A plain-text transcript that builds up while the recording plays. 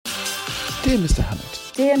Dear Mr.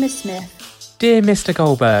 Hammett. Dear Miss Smith. Dear Mr.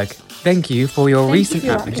 Goldberg, thank you for your recent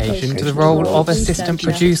application to the role of assistant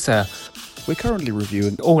producer. We're currently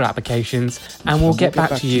reviewing all applications and we'll get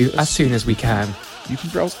back to you as soon as we can. You can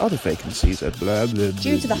browse other vacancies at blah blah blah.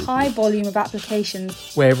 Due to the high volume of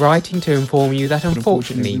applications, we're writing to inform you that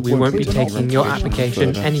unfortunately we won't be taking your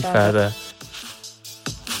application any further.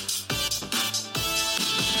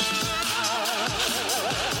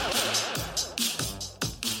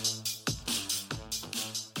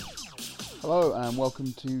 Hello and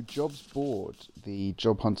welcome to Jobs Board, the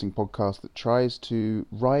job hunting podcast that tries to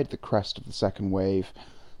ride the crest of the second wave,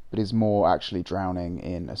 but is more actually drowning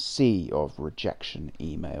in a sea of rejection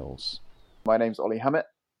emails. My name's Ollie Hammett.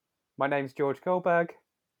 My name's George Goldberg.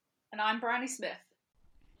 And I'm Bryony Smith.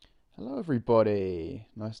 Hello everybody,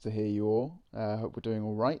 nice to hear you all. Hope we're doing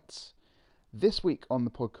all right. This week on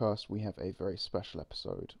the podcast we have a very special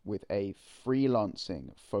episode with a freelancing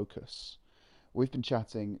focus. We've been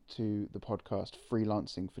chatting to the podcast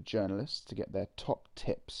Freelancing for Journalists to get their top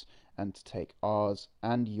tips and to take ours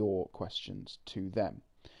and your questions to them.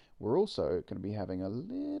 We're also going to be having a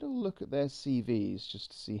little look at their CVs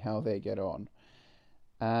just to see how they get on.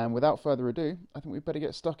 And without further ado, I think we'd better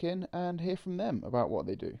get stuck in and hear from them about what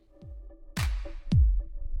they do.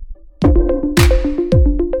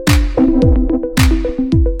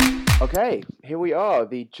 Okay, here we are,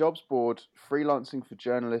 the Jobs Board Freelancing for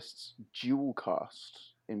Journalists dual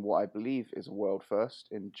cast in what I believe is a world first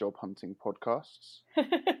in job hunting podcasts.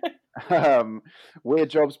 We're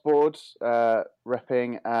Jobs Board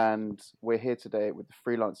repping, and we're here today with the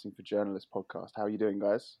Freelancing for Journalists podcast. How are you doing,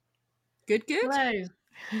 guys? Good. Hello.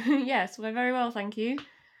 Yes, we're very well, thank you.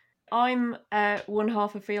 I'm one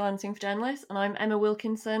half of Freelancing for Journalists, and I'm Emma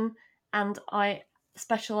Wilkinson, and I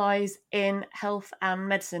specialise in health and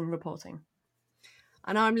medicine reporting.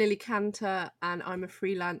 And I'm Lily Cantor, and I'm a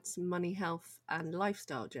freelance money, health and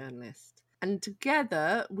lifestyle journalist. And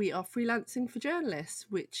together we are Freelancing for Journalists,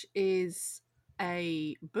 which is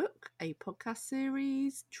a book, a podcast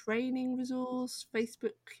series, training resource,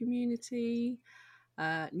 Facebook community,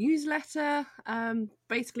 newsletter,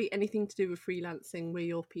 basically anything to do with freelancing. We're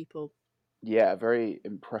your people. Yeah, very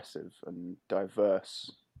impressive and diverse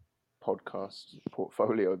podcast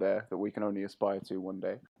portfolio there that we can only aspire to one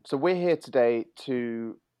day. So we're here today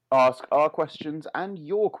to ask our questions and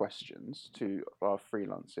your questions to our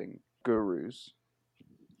freelancing gurus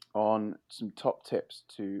on some top tips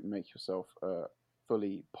to make yourself a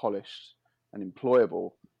fully polished and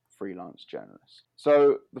employable freelance journalist.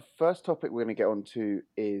 So the first topic we're going to get onto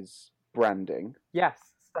is branding. Yes,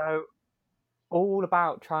 so all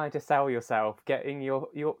about trying to sell yourself, getting your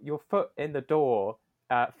foot in the door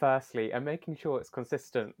firstly, and making sure it's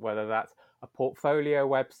consistent, whether that's a portfolio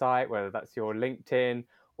website, whether that's your LinkedIn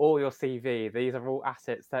or your CV. These are all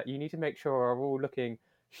assets that you need to make sure are all looking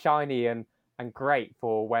shiny and great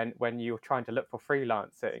for when you're trying to look for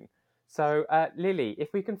freelancing. So Lily, if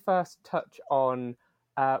we can first touch on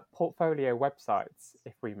portfolio websites,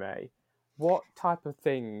 if we may, what type of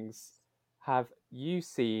things have you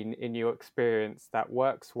seen in your experience that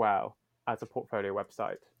works well as a portfolio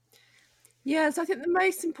website? Yes, I think the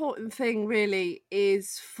most important thing really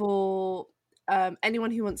is for anyone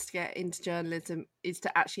who wants to get into journalism is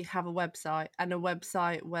to actually have a website, and a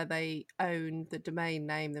website where they own the domain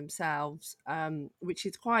name themselves, which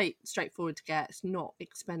is quite straightforward to get. It's not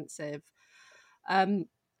expensive. And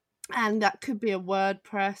that could be a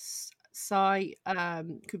WordPress site,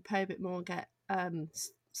 could pay a bit more and get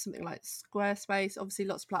something like Squarespace. Obviously,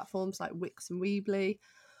 lots of platforms like Wix and Weebly.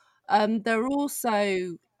 There are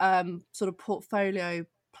also sort of portfolio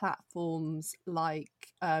platforms like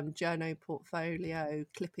Journo Portfolio,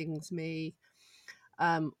 Clippings.me,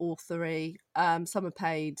 Authory. Some are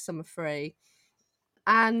paid, some are free.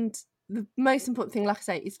 And the most important thing, like I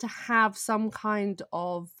say, is to have some kind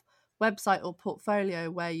of website or portfolio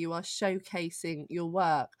where you are showcasing your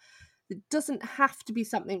work. It doesn't have to be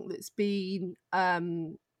something that's been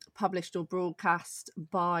published or broadcast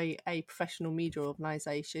by a professional media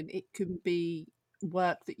organisation. It can be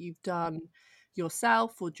work that you've done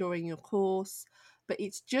yourself or during your course, but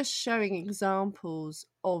it's just showing examples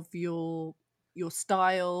of your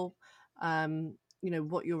style,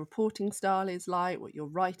 what your reporting style is like, what your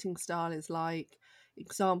writing style is like,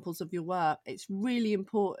 examples of your work. It's really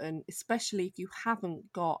important, especially if you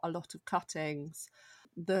haven't got a lot of cuttings,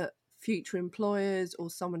 that future employers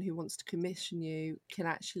or someone who wants to commission you can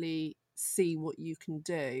actually see what you can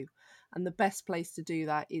do. And the best place to do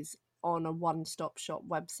that is on a one-stop shop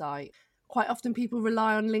website. Quite often people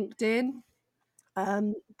rely on LinkedIn,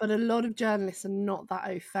 but a lot of journalists are not that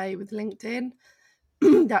au fait with LinkedIn.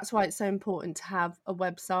 That's why it's so important to have a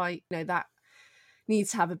website, that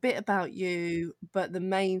needs to have a bit about you, but the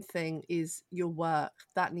main thing is your work.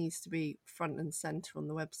 That needs to be front and center on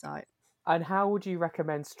the website. And how would you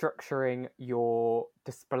recommend structuring your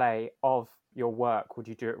display of your work? Would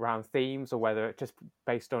you do it around themes, or whether it's just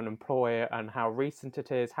based on employer and how recent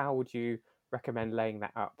it is? How would you recommend laying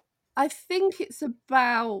that up? I think it's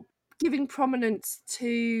about giving prominence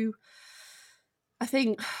to, I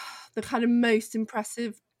think, the kind of most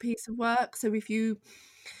impressive piece of work. So if you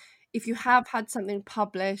have had something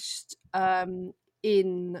published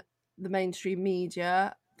in the mainstream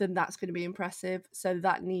media, then that's going to be impressive. So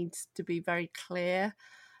that needs to be very clear.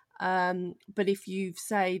 But if you've,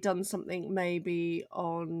 say, done something maybe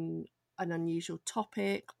on an unusual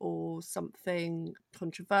topic or something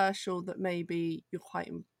controversial that maybe you're quite,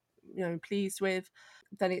 pleased with,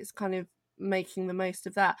 then it's kind of making the most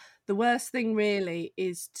of that. The worst thing really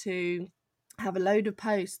is to have a load of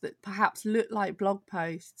posts that perhaps look like blog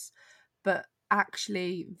posts, but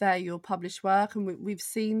actually they're your published work. And we've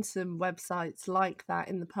seen some websites like that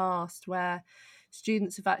in the past where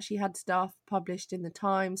students have actually had stuff published in the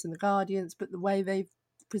Times and the Guardians, but the way they've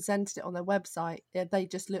presented it on their website, they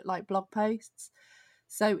just look like blog posts.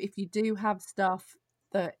 So if you do have stuff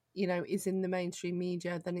that, is in the mainstream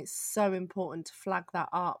media, then it's so important to flag that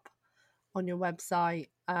up on your website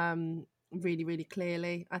really, really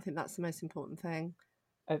clearly. I think that's the most important thing.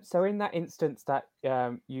 So in that instance that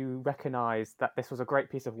you recognised that this was a great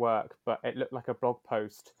piece of work, but it looked like a blog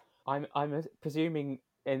post, I'm presuming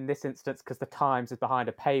in this instance, because the Times is behind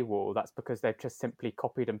a paywall, that's because they've just simply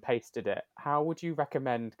copied and pasted it. How would you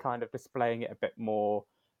recommend kind of displaying it a bit more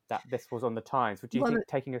that this was on the Times? Would you think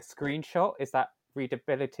taking a screenshot, is that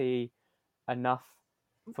readability enough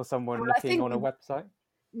for someone looking on a website?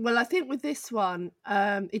 Well, I think with this one,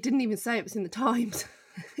 it didn't even say it was in the Times.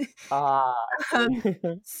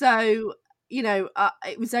 So,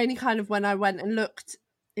 it was only kind of when I went and looked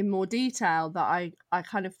in more detail that I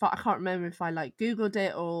kind of, I can't remember if I Googled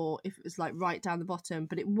it or if it was right down the bottom,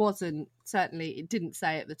 but it wasn't, certainly it didn't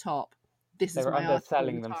say at the top, this is my article. They were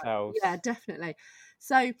underselling themselves. Yeah, definitely.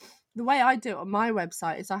 So the way I do it on my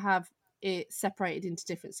website is I have it separated into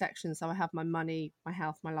different sections. So I have my money, my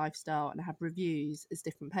health, my lifestyle, and I have reviews as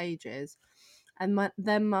different pages. And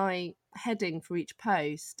then my heading for each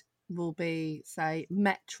post will be, say,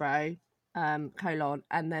 Metro, colon,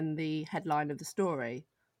 and then the headline of the story,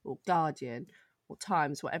 or Guardian, or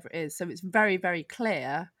Times, whatever it is. So it's very, very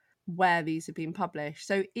clear where these have been published.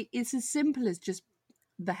 So it's as simple as just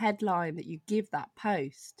the headline that you give that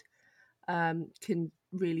post can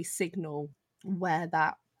really signal where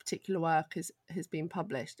that particular work has been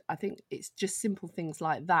published. I think it's just simple things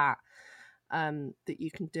like that that you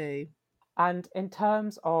can do. And in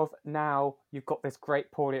terms of now you've got this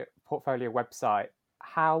great portfolio website,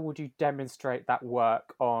 how would you demonstrate that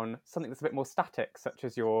work on something that's a bit more static, such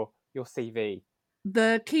as your CV?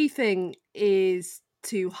 The key thing is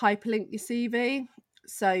to hyperlink your CV.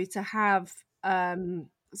 So to have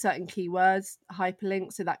certain keywords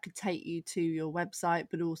hyperlinked, so that could take you to your website,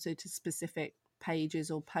 but also to specific pages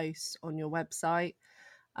or posts on your website.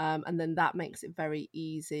 And then that makes it very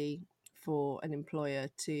easy for an employer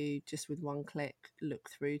to just with one click look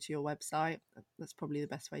through to your website. That's probably the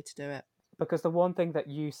best way to do it. Because the one thing that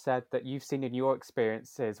you said that you've seen in your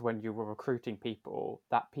experiences when you were recruiting people,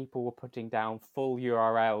 that people were putting down full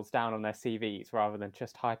URLs down on their CVs rather than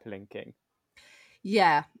just hyperlinking.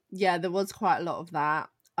 Yeah, there was quite a lot of that.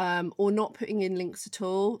 Or not putting in links at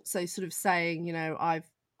all. So sort of saying,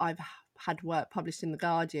 I've had work published in the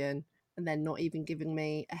Guardian, and then not even giving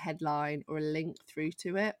me a headline or a link through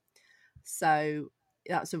to it. So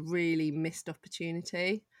that's a really missed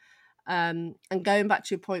opportunity. And going back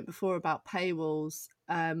to your point before about paywalls,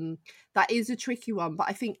 that is a tricky one. But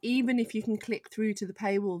I think even if you can click through to the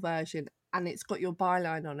paywall version and it's got your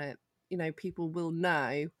byline on it, people will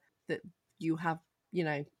know that you have,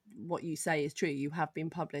 what you say is true. You have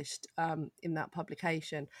been published in that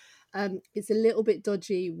publication. It's a little bit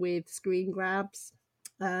dodgy with screen grabs.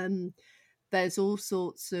 There's all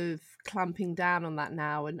sorts of clamping down on that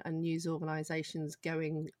now, and news organisations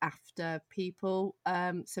going after people.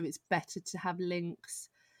 So it's better to have links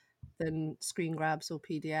than screen grabs or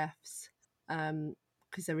PDFs,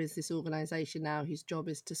 because there is this organisation now whose job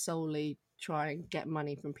is to solely try and get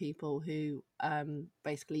money from people who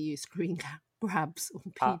basically use screen grabs or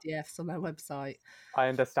PDFs on their website. I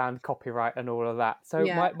understand copyright and all of that. So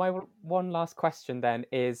yeah. my one last question then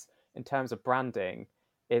is, in terms of branding,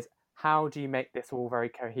 is how do you make this all very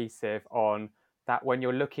cohesive on that when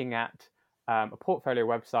you're looking at a portfolio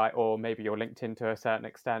website, or maybe your LinkedIn to a certain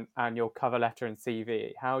extent, and your cover letter and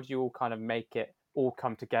CV? How do you all kind of make it all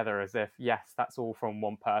come together as if, yes, that's all from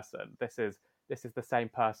one person. This this is the same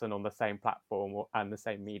person on the same platform and the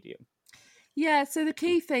same medium? Yeah, so the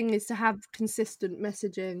key thing is to have consistent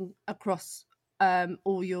messaging across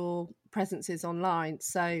all your presences online.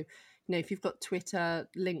 So, if you've got Twitter,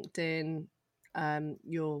 LinkedIn,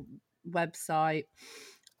 your website,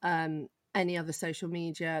 any other social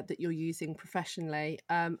media that you're using professionally,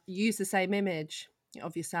 use the same image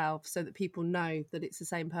of yourself so that people know that it's the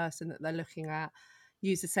same person that they're looking at.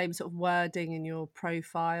 Use the same sort of wording in your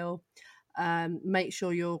profile. Make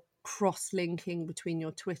sure you're cross-linking between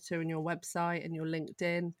your Twitter and your website and your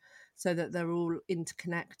LinkedIn so that they're all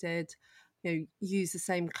interconnected. Use the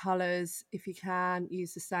same colors if you can,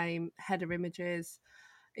 use the same header images.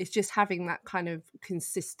 It's just having that kind of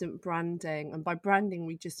consistent branding, and by branding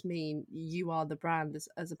we just mean you are the brand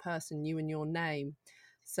as a person, you and your name.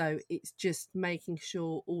 So it's just making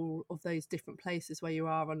sure all of those different places where you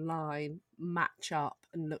are online match up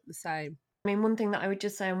and look the same. I mean, one thing that I would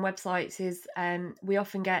just say on websites is we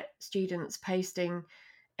often get students posting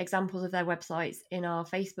examples of their websites in our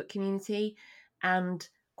Facebook community, and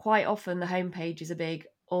quite often the homepage is a big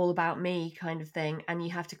all about me kind of thing, and you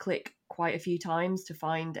have to click quite a few times to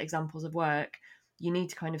find examples of work. You need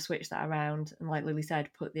to kind of switch that around and, like Lily said,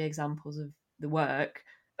 put the examples of the work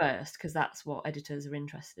first, because that's what editors are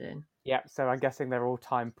interested in. Yeah, so I'm guessing they're all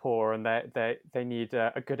time poor and they need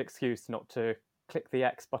a good excuse not to click the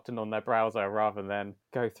X button on their browser rather than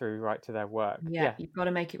go through right to their work. Yeah, you've got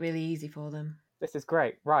to make it really easy for them. This is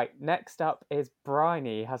great. Right, next up is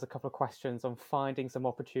Bryony has a couple of questions on finding some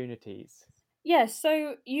opportunities. Yes,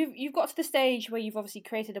 so you've got to the stage where you've obviously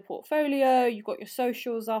created a portfolio, you've got your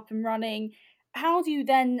socials up and running. How do you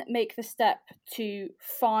then make the step to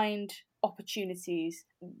find opportunities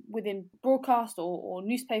within broadcast or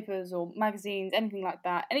newspapers or magazines, anything like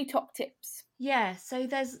that? Any top tips? Yeah, so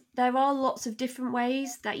there are lots of different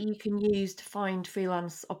ways that you can use to find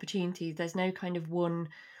freelance opportunities. There's no kind of one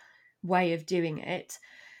way of doing it.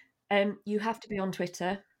 You have to be on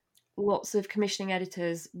Twitter. Lots of commissioning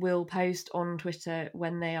editors will post on Twitter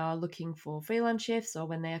when they are looking for freelance shifts or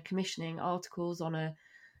when they are commissioning articles on a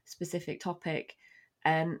specific topic.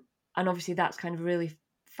 And obviously that's kind of a really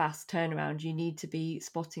fast turnaround. You need to be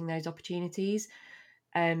spotting those opportunities.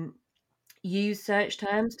 Use search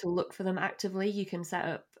terms to look for them actively. You can set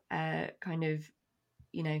up kind of,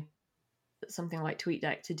 something like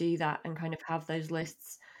TweetDeck to do that and kind of have those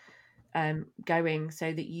lists going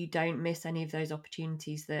so that you don't miss any of those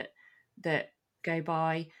opportunities that go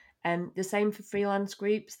by. The same for freelance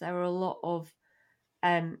groups. There are a lot of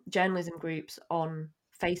journalism groups on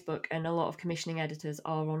Facebook, and a lot of commissioning editors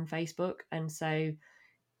are on Facebook, and so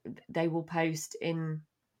they will post in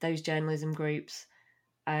those journalism groups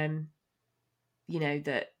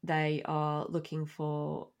that they are looking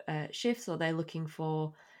for shifts, or they're looking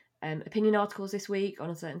for opinion articles this week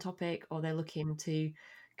on a certain topic, or they're looking to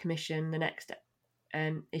commission the next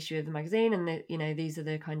issue of the magazine, and these are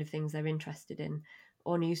the kind of things they're interested in,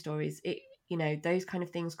 or news stories. Those kind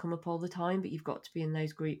of things come up all the time, but you've got to be in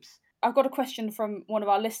those groups. I've got a question from one of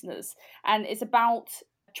our listeners, and it's about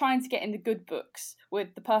trying to get in the good books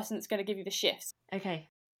with the person that's going to give you the shifts. Okay.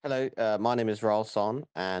 Hello, my name is Raul Son,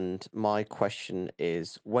 and my question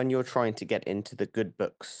is, when you're trying to get into the good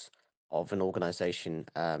books of an organization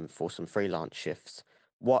for some freelance shifts,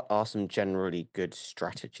 what are some generally good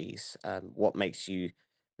strategies? What makes you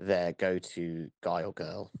their go-to guy or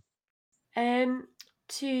girl?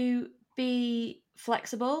 To be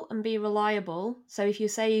flexible and be reliable. So if you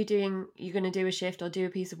say you're going to do a shift or do a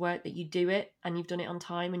piece of work, that you do it and you've done it on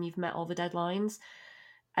time and you've met all the deadlines.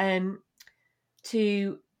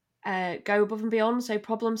 To go above and beyond, so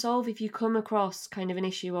problem solve. If you come across kind of an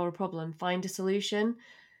issue or a problem, find a solution.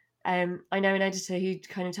 I know an editor who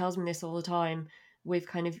kind of tells me this all the time with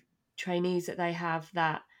kind of trainees that they have,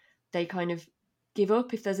 that they kind of give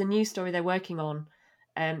up if there's a news story they're working on,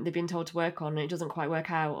 they've been told to work on, and it doesn't quite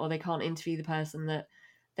work out, or they can't interview the person that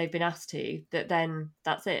they've been asked to, that then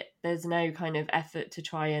that's it. There's no kind of effort to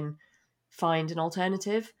try and find an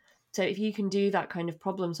alternative. So if you can do that kind of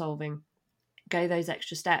problem solving, go those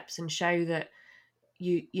extra steps and show that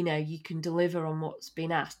you can deliver on what's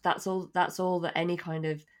been asked, that's all that any kind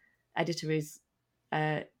of editor is,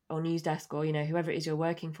 or news desk, or whoever it is you're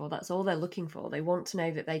working for, that's all they're looking for. They want to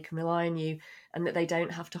know that they can rely on you and that they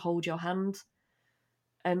don't have to hold your hand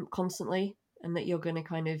constantly, and that you're going to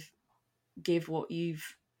kind of give what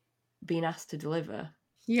you've been asked to deliver.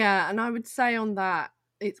 Yeah, and I would say on that,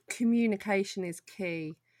 it's communication is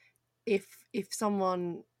key. If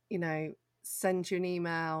someone sends you an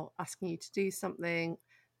email asking you to do something,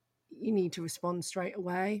 you need to respond straight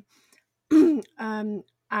away.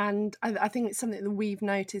 And I think it's something that we've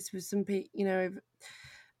noticed with some people,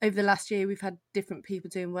 over the last year, we've had different people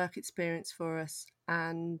doing work experience for us,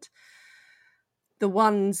 and the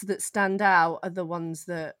ones that stand out are the ones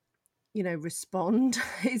that, you know, respond.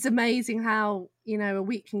 It's amazing how, you know, a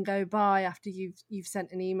week can go by after you've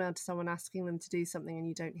sent an email to someone asking them to do something and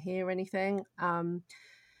you don't hear anything. You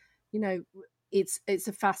know, it's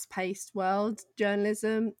a fast-paced world,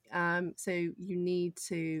 journalism, so you need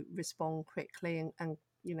to respond quickly and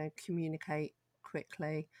you know, communicate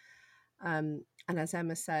quickly. And as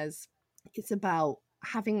Emma says, it's about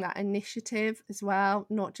having that initiative as well,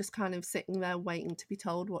 not just kind of sitting there waiting to be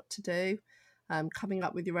told what to do. Coming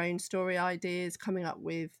up with your own story ideas, coming up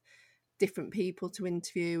with different people to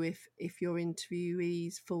interview if your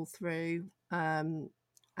interviewees fall through,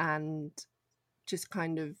 and just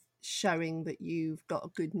kind of showing that you've got a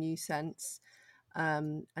good news sense,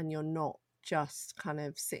 and you're not just kind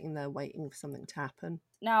of sitting there waiting for something to happen.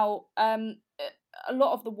 Now, a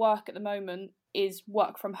lot of the work at the moment is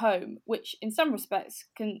work from home, which in some respects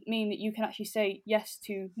can mean that you can actually say yes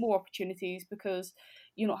to more opportunities because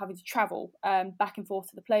you're not having to travel back and forth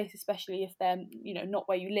to the place, especially if they're, you know, not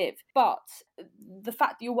where you live. But the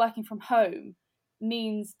fact that you're working from home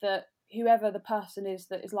means that whoever the person is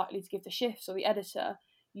that is likely to give the shifts or the editor,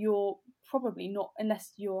 you're probably not,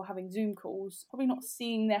 unless you're having Zoom calls, probably not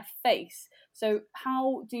seeing their face. So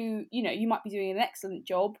how do, you know, you might be doing an excellent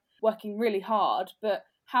job, working really hard, but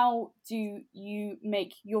how do you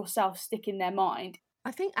make yourself stick in their mind?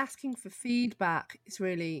 I think asking for feedback is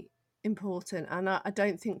really important, and I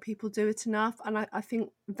don't think people do it enough. And I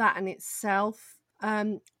think that in itself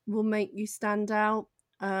will make you stand out,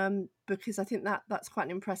 because I think that's quite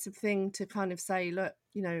an impressive thing to kind of say, look,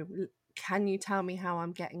 you know, can you tell me how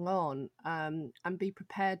I'm getting on, and be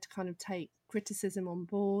prepared to kind of take criticism on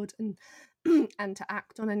board and and to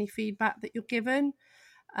act on any feedback that you're given.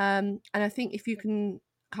 And I think if you can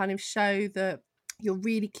kind of show that you're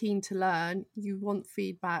really keen to learn, you want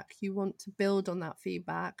feedback, you want to build on that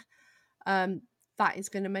feedback, that is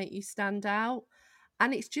going to make you stand out.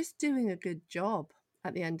 And it's just doing a good job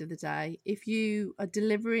at the end of the day. If you are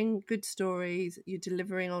delivering good stories, you're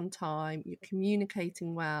delivering on time, you're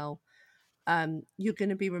communicating well, you're going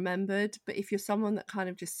to be remembered. But if you're someone that kind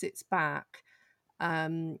of just sits back,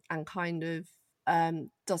 and kind of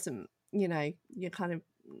doesn't, you know, you're kind of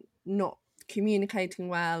not communicating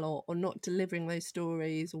well or not delivering those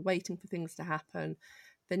stories or waiting for things to happen,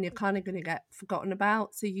 then you're kind of going to get forgotten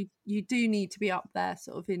about. So you do need to be up there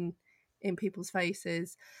sort of in people's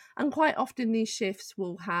faces. And quite often these shifts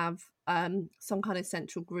will have some kind of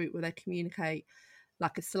central group where they communicate,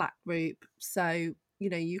 like a Slack group. So, you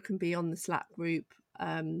know, you can be on the Slack group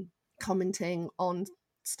commenting on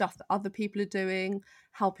stuff that other people are doing,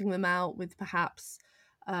 helping them out with perhaps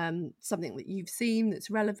something that you've seen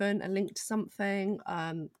that's relevant, a link to something,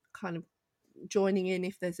 kind of joining in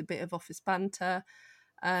if there's a bit of office banter.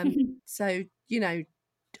 So, you know,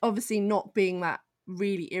 obviously not being that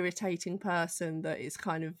really irritating person that is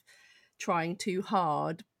kind of trying too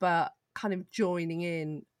hard, but kind of joining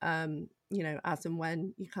in, you know, as and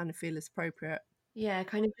when you kind of feel is appropriate. Yeah,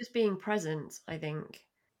 kind of just being present, I think.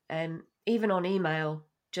 Even on email,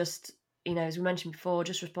 just, you know, as we mentioned before,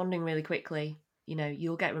 just responding really quickly. You know,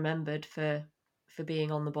 you'll get remembered for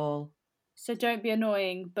being on the ball. So don't be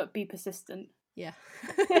annoying, but be persistent. Yeah.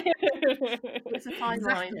 It's a fine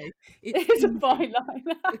line. It's a fine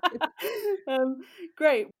line.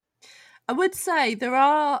 Great. I would say there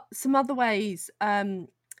are some other ways in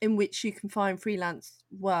which you can find freelance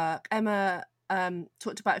work. Emma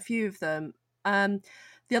talked about a few of them.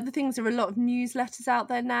 The other things are a lot of newsletters out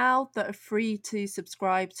there now that are free to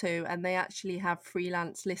subscribe to, and they actually have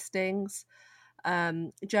freelance listings.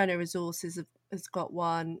 Journal Resources has got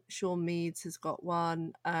one, Sean Meads has got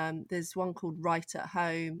one. There's one called Write at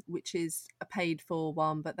Home, which is a paid for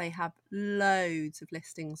one, but they have loads of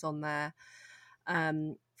listings on there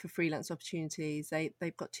for freelance opportunities.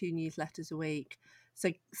 They've got 2 newsletters a week. So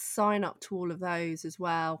sign up to all of those as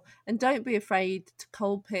well. And don't be afraid to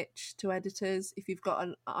cold pitch to editors. If you've got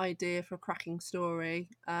an idea for a cracking story,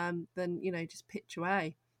 then, you know, just pitch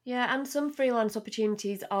away. Yeah, and some freelance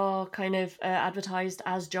opportunities are kind of advertised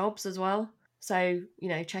as jobs as well. So, you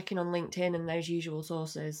know, checking on LinkedIn and those usual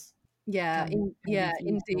sources. Yeah, indeed.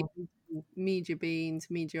 useful. Media Beans,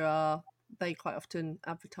 Media R, they quite often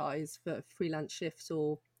advertise for freelance shifts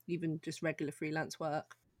or even just regular freelance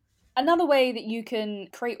work. Another way that you can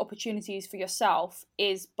create opportunities for yourself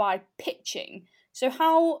is by pitching. So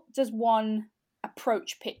how does one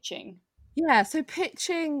approach pitching? Yeah, so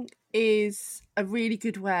pitching is a really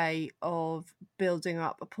good way of building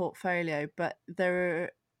up a portfolio, but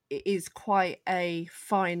it is quite a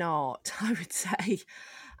fine art, I would say.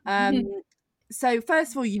 So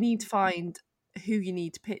first of all, you need to find who you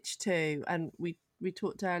need to pitch to, and we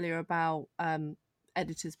talked earlier about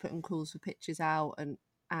editors putting calls for pitches out,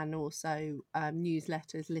 and also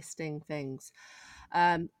newsletters listing things,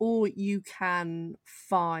 or you can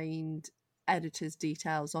find editors'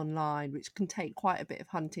 details online, which can take quite a bit of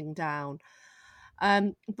hunting down.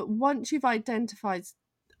 But once you've identified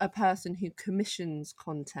a person who commissions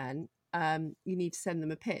content, you need to send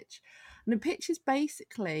them a pitch. And a pitch is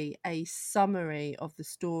basically a summary of the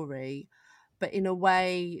story, but in a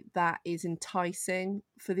way that is enticing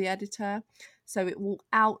for the editor. So it will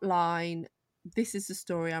outline, this is the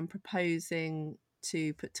story I'm proposing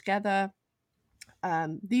to put together.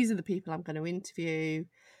 These are the people I'm going to interview.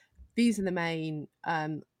 These are the main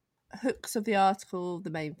hooks of the article,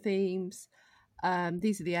 the main themes.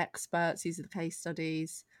 These are the experts, these are the case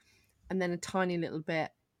studies, and then a tiny little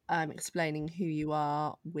bit explaining who you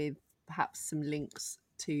are with perhaps some links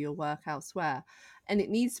to your work elsewhere. And it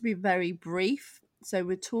needs to be very brief. So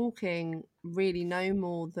we're talking really no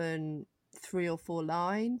more than 3 or 4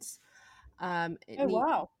 lines.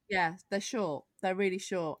 Wow. Yeah, they're short. They're really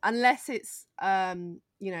short. Unless it's, a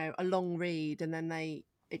long read and then they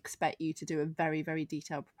expect you to do a very, very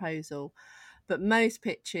detailed proposal. But most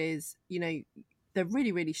pitches, they're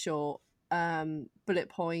really, really short. Bullet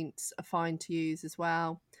points are fine to use as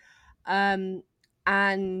well.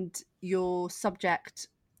 And your subject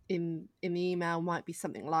in the email might be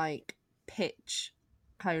something like pitch,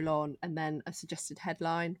 and then a suggested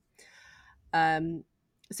headline.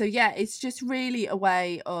 So yeah, it's just really a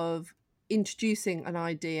way of introducing an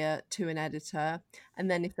idea to an editor, and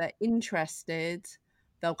then if they're interested,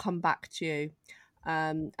 they'll come back to you,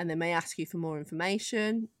 and they may ask you for more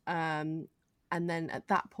information, and then at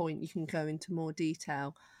that point you can go into more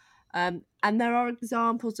detail. And there are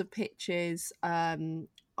examples of pitches in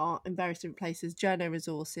various different places. Journo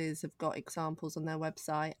Resources have got examples on their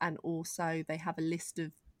website, and also they have a list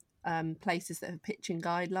of places that have pitching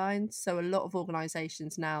guidelines. So a lot of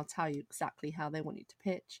organisations now tell you exactly how they want you to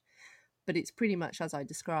pitch, but it's pretty much as I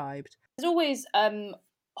described. There's always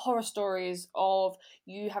horror stories of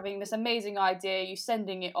you having this amazing idea, you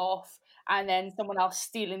sending it off, and then someone else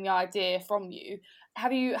stealing the idea from you.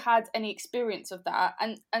 Have you had any experience of that?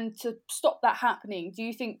 And to stop that happening, do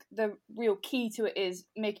you think the real key to it is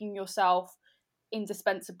making yourself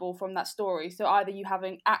indispensable from that story? So either you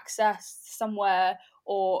having access somewhere,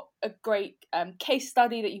 or a great case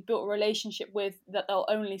study that you built a relationship with that they'll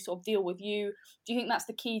only sort of deal with you. Do you think that's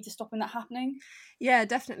the key to stopping that happening? Yeah,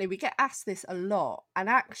 definitely. We get asked this a lot, and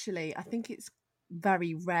actually I think it's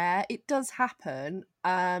very rare. It does happen,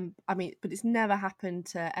 but it's never happened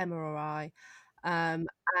to Emma or I,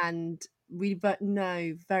 and we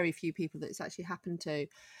know very few people that it's actually happened to.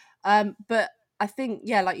 But I think,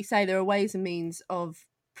 yeah, like you say, there are ways and means of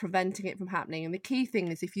preventing it from happening. And the key thing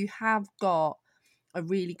is, if you have got a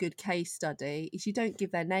really good case study, is you don't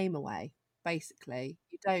give their name away, basically.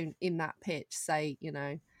 You don't, in that pitch, say,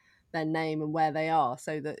 their name and where they are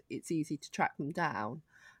so that it's easy to track them down.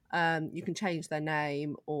 You can change their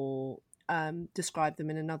name or describe them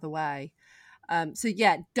in another way. So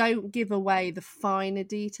yeah, don't give away the finer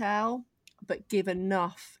detail, but give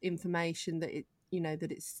enough information that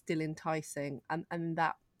that it's still enticing, and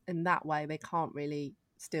that in that way they can't really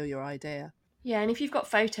steal your idea. Yeah, and if you've got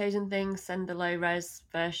photos and things, send the low res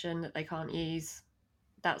version that they can't use,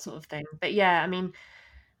 that sort of thing. But yeah, I mean,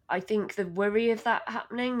 I think the worry of that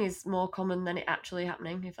happening is more common than it actually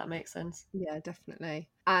happening, if that makes sense. Yeah, definitely.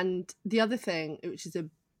 And the other thing, which is a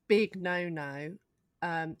big no-no,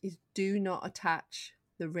 is do not attach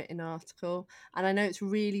the written article. And I know it's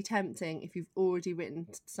really tempting if you've already written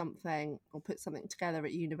something or put something together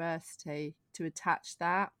at university to attach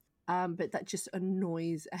that. But that just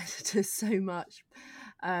annoys editors so much,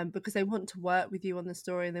 because they want to work with you on the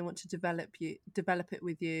story and they want to develop it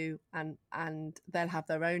with you, and they'll have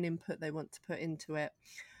their own input they want to put into it.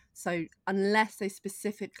 So unless they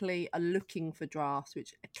specifically are looking for drafts,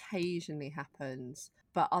 which occasionally happens,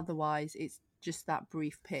 but otherwise it's just that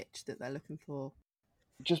brief pitch that they're looking for.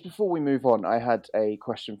 Just before we move on, I had a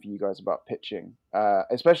question for you guys about pitching,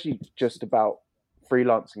 especially just about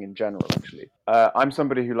freelancing in general, actually. I'm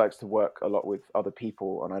somebody who likes to work a lot with other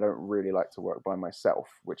people, and I don't really like to work by myself,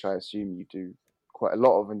 which I assume you do quite a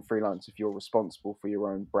lot of in freelance if you're responsible for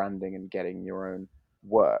your own branding and getting your own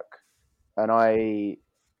work. And I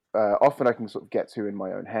often I can sort of get too in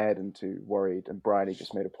my own head and too worried, and Bridie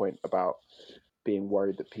just made a point about being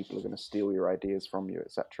worried that people are going to steal your ideas from you,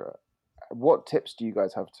 etc. what tips do you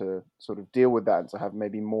guys have to sort of deal with that and to have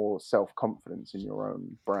maybe more self-confidence in your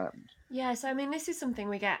own brand? Yeah, so I mean, this is something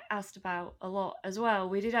we get asked about a lot as well.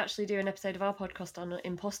 We did actually do an episode of our podcast on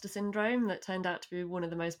imposter syndrome that turned out to be one of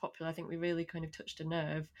the most popular. I think we really kind of touched a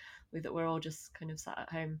nerve with that. We're all just kind of sat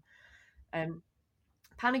at home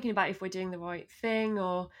panicking about if we're doing the right thing,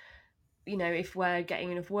 or, you know, if we're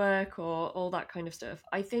getting enough work, or all that kind of stuff.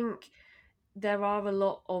 I think there are a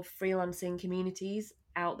lot of freelancing communities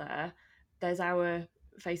out there. There's our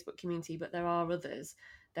Facebook community, but there are others.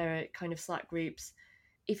 There are kind of Slack groups.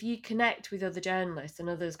 If you connect with other journalists and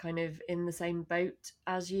others kind of in the same boat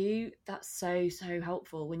as you, that's so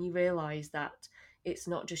helpful when you realise that it's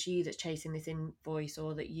not just you that's chasing this invoice,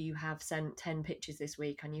 or that you have sent 10 pictures this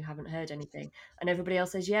week and you haven't heard anything, and everybody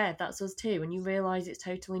else says, yeah, that's us too, and you realise it's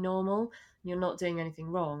totally normal and you're not doing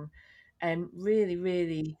anything wrong. And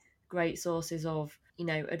really great sources of, you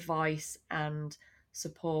know, advice and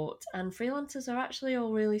support. And freelancers are actually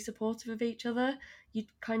all really supportive of each other. You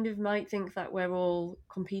kind of might think that we're all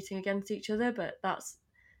competing against each other, but that's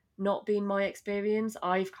not been my experience.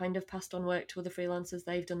 I've kind of passed on work to other freelancers,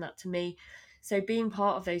 they've done that to me. So being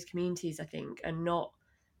part of those communities, I think, and not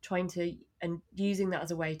trying to, and using that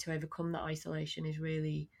as a way to overcome that isolation is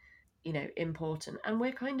really, you know, important. And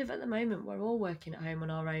we're kind of, at the moment, we're all working at home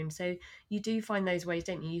on our own, so you do find those ways,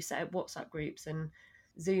 don't you? You set up WhatsApp groups and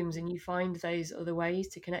Zooms, and you find those other ways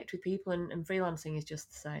to connect with people, and freelancing is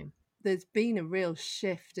just the same. There's been a real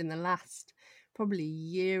shift in the last probably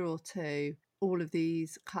year or two. All of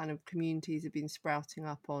these kind of communities have been sprouting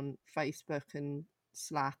up on Facebook and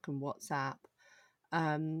Slack and WhatsApp.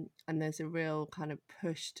 And there's a real kind of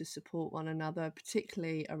push to support one another,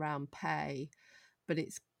 particularly around pay. But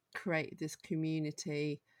it's created this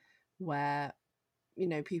community where, you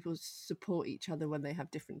know, people support each other when they have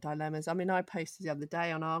different dilemmas. I mean, I posted the other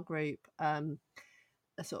day on our group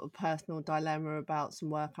a sort of personal dilemma about some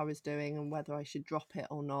work I was doing and whether I should drop it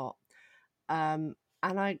or not.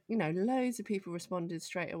 And I, you know, loads of people responded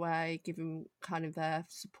straight away, giving kind of their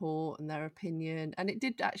support and their opinion. And it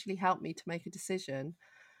did actually help me to make a decision.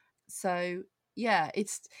 So yeah,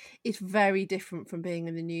 it's very different from being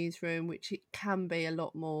in the newsroom, which it can be a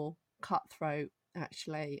lot more cutthroat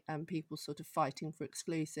actually, and people sort of fighting for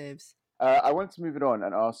exclusives. I wanted to move it on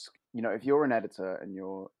and ask, you know, if you're an editor and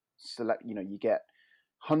you're you know, you get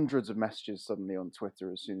hundreds of messages suddenly on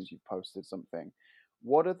Twitter as soon as you've posted something.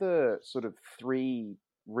 What are the sort of 3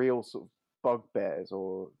 real sort of bugbears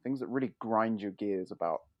or things that really grind your gears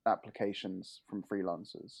about applications from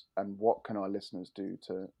freelancers, and what can our listeners do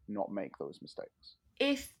to not make those mistakes?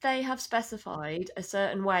 If they have specified a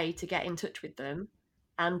certain way to get in touch with them,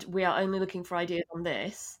 and we are only looking for ideas on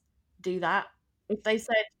this, do that. If they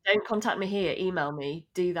said, don't contact me here, email me,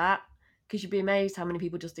 do that. Because you'd be amazed how many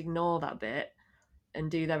people just ignore that bit and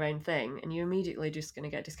do their own thing, and you're immediately just going to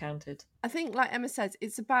get discounted. I think, like Emma says,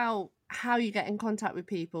 it's about how you get in contact with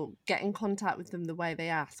people. Get in contact with them the way they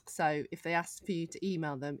ask. So if they ask for you to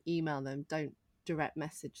email them, don't direct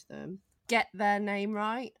message them. Get their name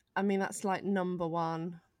right. I mean, that's like number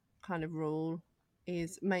one kind of rule,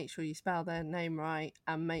 is make sure you spell their name right,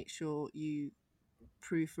 and make sure you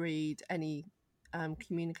proofread any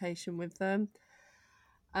communication with them.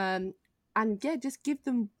 And yeah, just give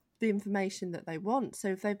them the information that they want. So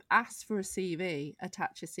if they've asked for a CV,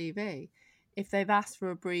 attach a CV. If they've asked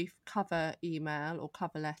for a brief cover email or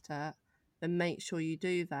cover letter, then make sure you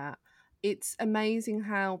do that. It's amazing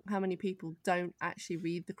how many people don't actually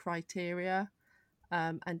read the criteria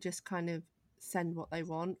and just kind of send what they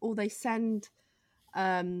want, or they send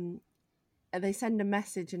a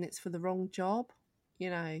message and it's for the wrong job.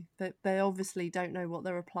 You know, they obviously don't know what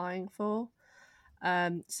they're applying for.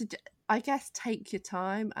 So I guess take your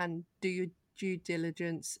time and do your due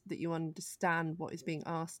diligence, that you understand what is being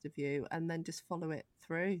asked of you, and then just follow it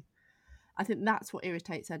through. I think that's what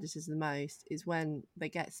irritates editors the most, is when they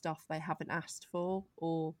get stuff they haven't asked for,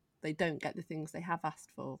 or they don't get the things they have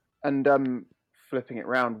asked for. And flipping it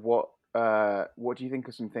around, what do you think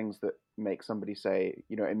are some things that make somebody say,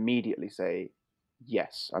 you know, immediately say,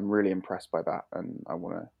 yes, I'm really impressed by that and I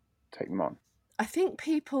want to take them on? I think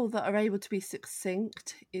people that are able to be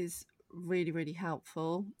succinct is really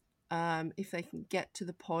helpful. If they can get to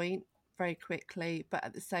the point very quickly, but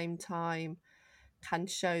at the same time can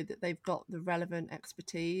show that they've got the relevant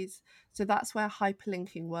expertise. So that's where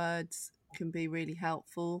hyperlinking words can be really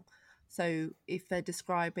helpful. So if they're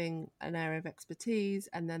describing an area of expertise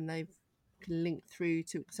and then they can link through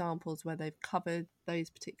to examples where they've covered those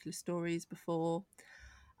particular stories before,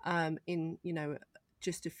 in, you know,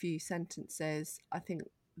 just a few sentences, I think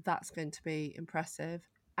that's going to be impressive.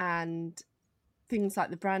 And things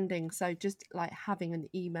like the branding. So just like having an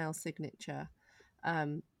email signature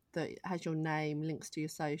that has your name, links to your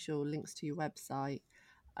social, links to your website,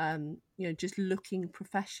 just looking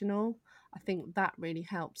professional. I think that really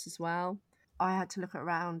helps as well. I had to look at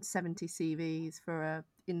around 70 CVs for a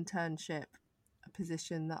internship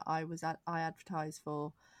position that I advertised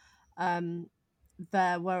for.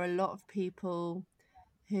 There were a lot of people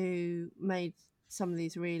who made some of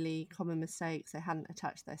these really common mistakes. They hadn't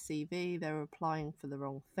attached their CV, they were applying for the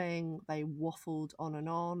wrong thing, they waffled on and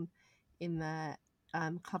on in their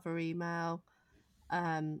cover email.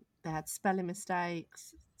 They had spelling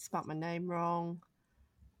mistakes, spelt my name wrong,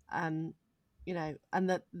 and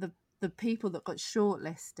the people that got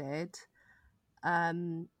shortlisted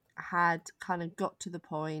had kind of got to the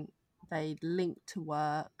point. They'd linked to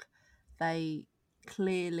work. They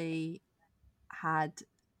clearly had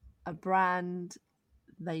a brand.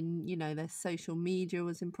 Their social media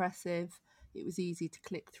was impressive. It was easy to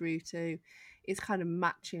click through to. It's kind of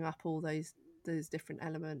matching up all those different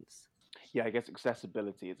elements. Yeah, I guess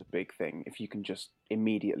accessibility is a big thing. If you can just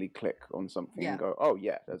immediately click on something Yeah. and go, oh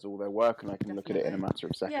yeah, there's all their work, and I can look at it in a matter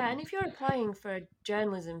of seconds. Yeah, and if you're applying for a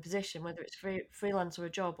journalism position, whether it's freelance or a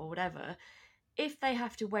job or whatever, if they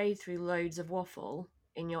have to wade through loads of waffle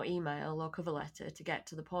in your email or cover letter to get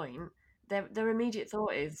to the point, their immediate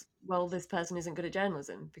thought is, well, this person isn't good at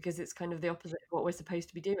journalism, because it's kind of the opposite of what we're supposed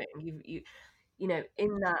to be doing. You know,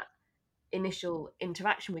 in that initial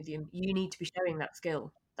interaction with you, you need to be showing that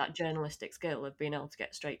skill, that journalistic skill of being able to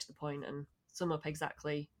get straight to the point and sum up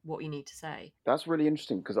exactly what you need to say. That's really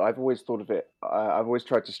interesting, because I've always thought of it, I've always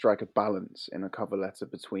tried to strike a balance in a cover letter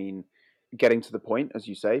between getting to the point, as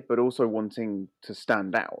you say, but also wanting to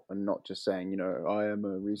stand out and not just saying, I am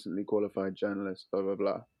a recently qualified journalist, blah, blah,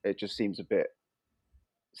 blah. It just seems a bit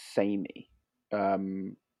samey.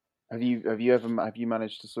 Have you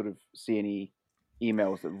managed to sort of see any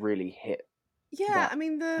emails that really hit? Yeah, I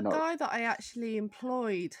mean, the guy that I actually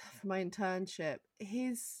employed for my internship,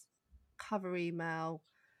 his cover email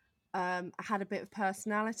had a bit of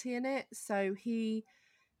personality in it. So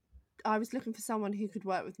I was looking for someone who could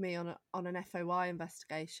work with me on an FOI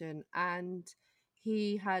investigation, and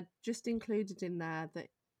he had just included in there that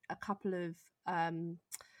a couple of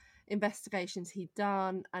investigations he'd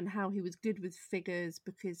done and how he was good with figures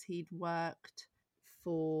because he'd worked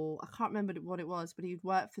for, I can't remember what it was, but he'd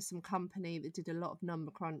worked for some company that did a lot of number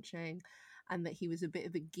crunching, and that he was a bit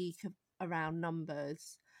of a geek around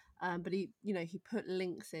numbers. But he put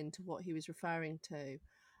links into what he was referring to,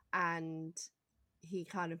 and he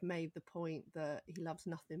kind of made the point that he loves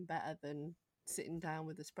nothing better than sitting down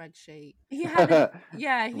with a spreadsheet. He had he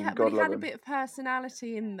had a bit of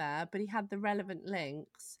personality in there, but he had the relevant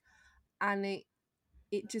links, and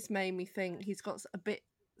it just made me think he's got a bit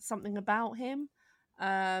something about him.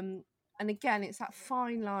 And again, it's that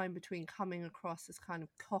fine line between coming across as kind of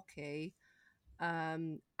cocky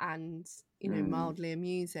and mildly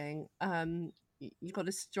amusing. You've got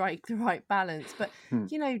to strike the right balance, but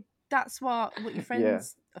that's what your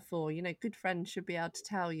friends are for. Good friends should be able to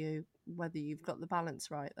tell you whether you've got the balance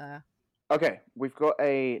right there. Okay, we've got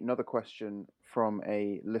another question from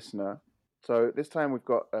a listener. So this time we've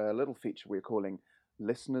got a little feature we're calling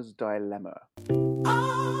Listener's Dilemma.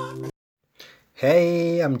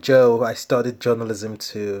 Hey, I'm Joe. I studied journalism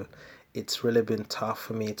too. It's really been tough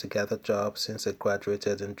for me to get a job since I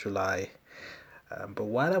graduated in July. But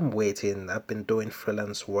while I'm waiting, I've been doing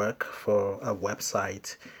freelance work for a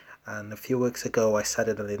website. And a few weeks ago, I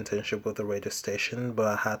started an internship with a radio station, but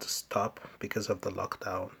I had to stop because of the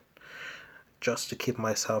lockdown. Just to keep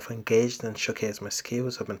myself engaged and showcase my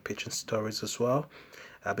skills, I've been pitching stories as well.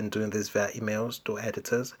 I've been doing this via emails to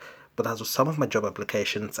editors, but as with some of my job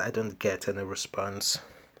applications, I don't get any response.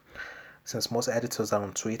 Since most editors are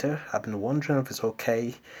on Twitter, I've been wondering if it's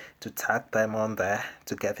okay to tag them on there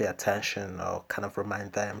to get their attention or kind of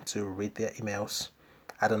remind them to read their emails.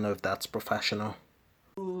 I don't know if that's professional.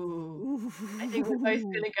 Ooh. I think we're both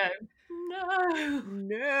going to go,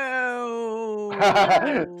 no.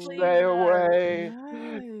 Stay away.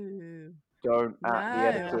 No. Don't at the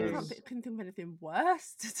editors. I couldn't think of anything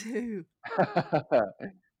worse to do.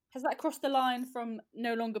 Has that crossed the line from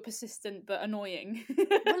no longer persistent but annoying?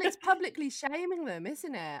 Well, it's publicly shaming them,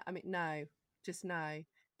 isn't it? I mean, no. Just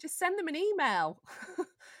send them an email.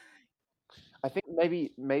 I think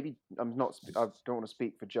maybe I don't want to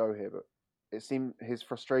speak for Joe here, but it seemed his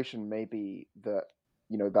frustration may be that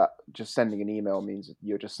that just sending an email means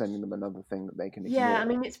you're just sending them another thing that they can ignore. Yeah, I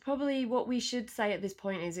mean, it's probably what we should say at this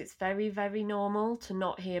point is it's very, very normal to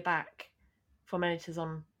not hear back from editors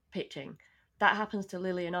on pitching. That happens to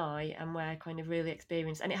Lily and I, and we're kind of really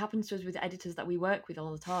experienced. And it happens to us with editors that we work with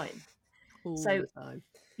all the time. all So the time.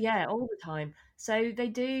 yeah, all the time. So they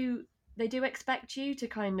do expect you to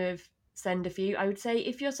kind of send a few. I would say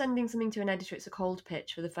if you're sending something to an editor, it's a cold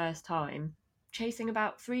pitch for the first time. Chasing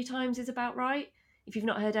about 3 times is about right. If you've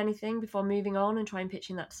not heard anything before moving on and trying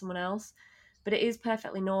pitching that to someone else, but it is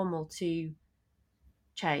perfectly normal to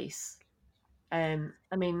chase. I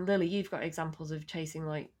mean, Lily, you've got examples of chasing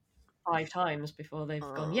like 5 times before they've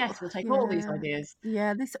gone, yes, we'll take all these ideas.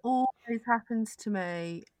 Yeah, this always happens to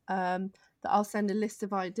me. That I'll send a list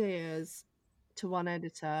of ideas to one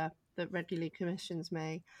editor that regularly commissions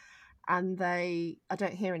me, and I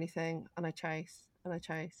don't hear anything, and I chase and I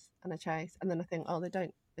chase and I chase, and then I think, oh, they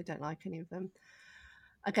don't like any of them.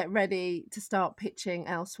 I get ready to start pitching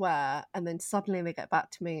elsewhere, and then suddenly they get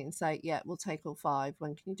back to me and say, yeah, we'll take all 5.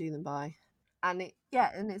 When can you do them by? And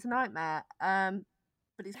it's a nightmare.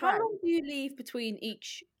 But it's How great. long do you leave between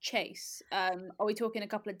each chase? Are we talking a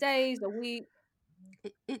couple of days, a week?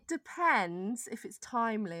 It depends if it's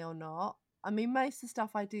timely or not. I mean, most of the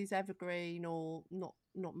stuff I do is evergreen or not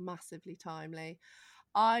massively timely.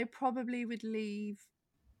 I probably would leave.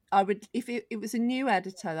 I would, if it was a new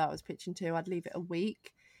editor that I was pitching to, I'd leave it a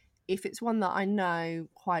week. If it's one that I know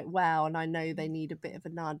quite well and I know they need a bit of a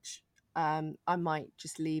nudge, I might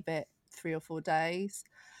just leave it 3 or 4 days.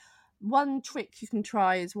 One trick you can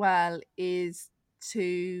try as well is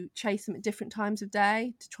to chase them at different times of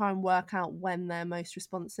day to try and work out when they're most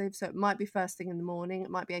responsive. So it might be first thing in the morning, it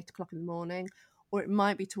might be 8 o'clock in the morning, or it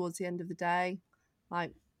might be towards the end of the day,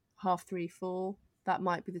 like 3:30, 4. That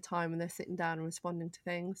might be the time when they're sitting down and responding to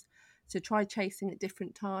things. So try chasing at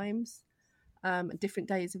different times, at different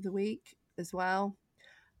days of the week as well.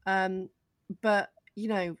 But,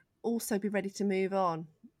 also be ready to move on.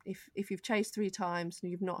 If you've chased 3 times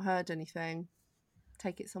and you've not heard anything,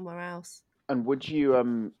 take it somewhere else. And would you,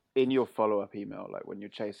 in your follow-up email, like when you're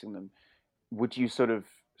chasing them, would you sort of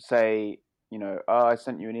say, I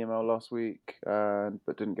sent you an email last week,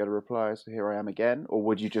 but didn't get a reply, so here I am again? Or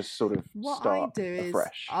would you just sort of What start I do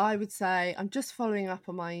afresh? is I would say, I'm just following up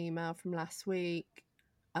on my email from last week.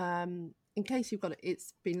 In case you've got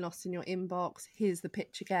it's been lost in your inbox, here's the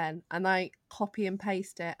pitch again. And I copy and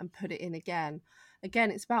paste it and put it in again.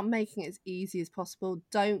 Again, it's about making it as easy as possible.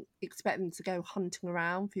 Don't expect them to go hunting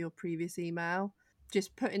around for your previous email.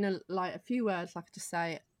 Just put in a few words, like I just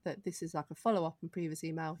say that this is like a follow-up on previous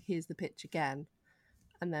email. Here's the pitch again.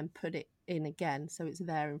 And then put it in again so it's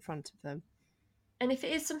there in front of them. And if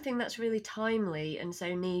it is something that's really timely and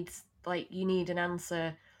so needs, you need an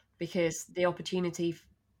answer because the opportunity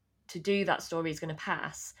to do that story is going to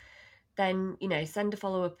pass, then, send a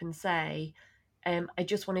follow-up and say, I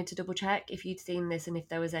just wanted to double check if you'd seen this and if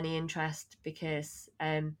there was any interest because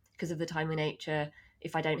of the timely nature.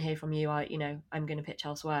 If I don't hear from you, I'm going to pitch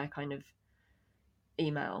elsewhere kind of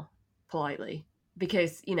email politely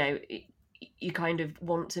because, you kind of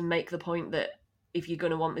want to make the point that if you're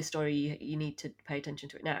going to want this story, you need to pay attention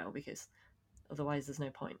to it now because otherwise there's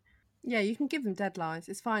no point. Yeah, you can give them deadlines.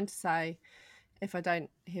 It's fine to say, if I don't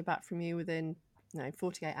hear back from you within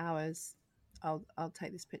 48 hours, I'll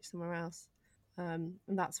take this pitch somewhere else. And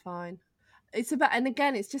that's fine. It's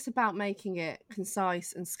just about making it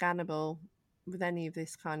concise and scannable with any of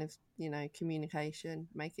this kind of, communication.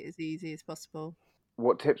 Make it as easy as possible.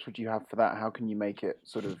 What tips would you have for that? How can you make it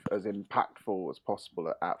sort of as impactful as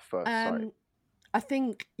possible at first sight? I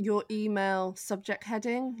think your email subject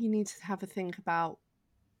heading, you need to have a think about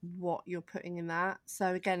what you're putting in that.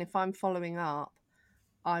 So again, if I'm following up,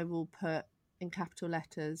 I will put in capital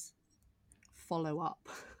letters, follow up, :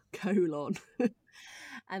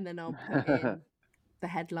 and then I'll put in the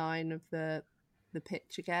headline of the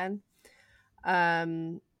pitch again.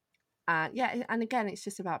 And again, it's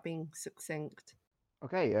just about being succinct.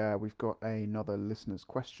 Okay, we've got another listener's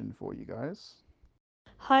question for you guys.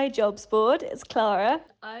 Hi Jobs Board, it's Clara.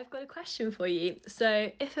 I've got a question for you.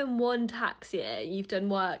 So if in one tax year you've done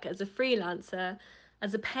work as a freelancer,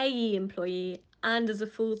 as a payee employee, and as a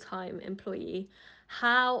full-time employee,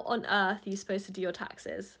 how on earth are you supposed to do your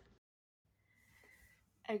taxes?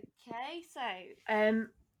 Okay, so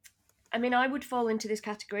I would fall into this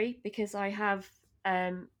category because I have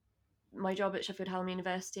my job at Sheffield Hallam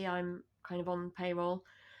University. I'm kind of on payroll,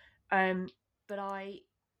 but I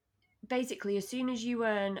basically, as soon as you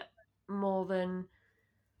earn more than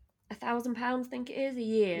 £1,000, I think it is, a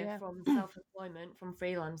year from self-employment, from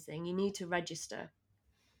freelancing, you need to register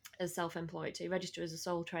as self-employed. So you register as a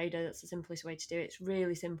sole trader. That's the simplest way to do it. It's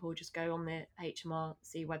really simple. Just go on the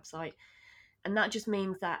HMRC website. And that just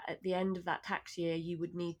means that at the end of that tax year, you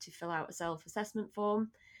would need to fill out a self-assessment form.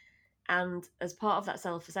 And as part of that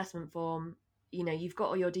self-assessment form, you've got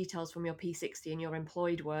all your details from your P60 and your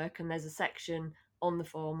employed work. And there's a section on the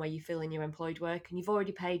form where you fill in your employed work, and you've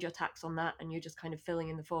already paid your tax on that, and you're just kind of filling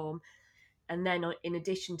in the form. And then in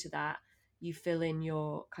addition to that, you fill in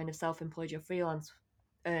your kind of self-employed, your freelance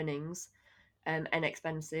earnings and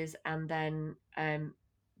expenses, and then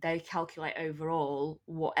they calculate overall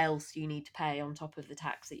what else you need to pay on top of the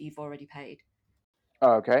tax that you've already paid.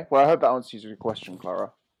 Oh, okay. Well, I hope that answers your question,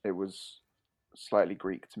 Clara. It was slightly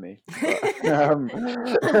Greek to me.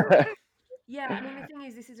 But, Yeah, I mean, the thing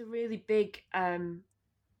is, this is a really big kind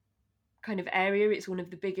of area. It's one of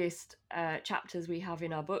the biggest chapters we have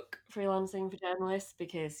in our book, Freelancing for Journalists,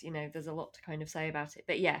 because, you know, there's a lot to kind of say about it.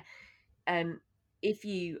 But yeah, if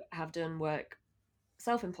you have done work,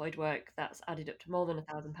 self-employed work, that's added up to more than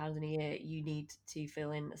 £1,000 in a year, you need to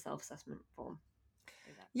fill in a self-assessment form.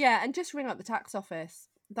 Yeah, and just ring up the tax office.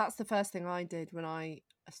 That's the first thing I did when I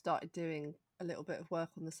started doing a little bit of work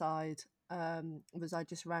on the side. Was I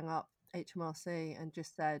just rang up HMRC and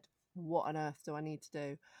just said, what on earth do I need to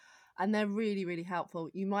do? And they're really, really helpful.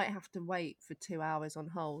 You might have to wait for 2 hours on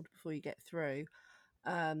hold before you get through.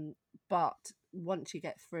 But once you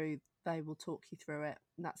get through, they will talk you through it.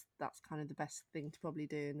 And that's kind of the best thing to probably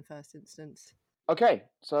do in the first instance. Okay,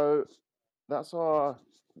 so that's our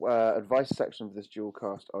advice section of this dual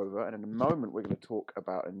cast over, and in a moment we're going to talk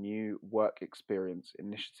about a new work experience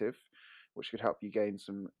initiative which could help you gain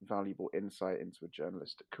some valuable insight into a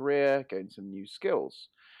journalistic career, gain some new skills.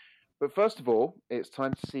 But first of all, it's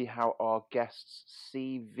time to see how our guests'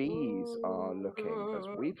 CVs are looking as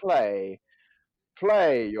we play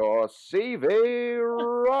your CV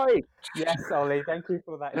right. Yes, Ollie, thank you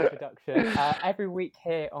for that introduction. Every week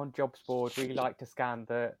here on Jobs Board, we like to scan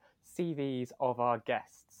the CVs of our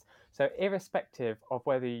guests. So irrespective of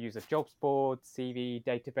whether you use a jobs board, CV,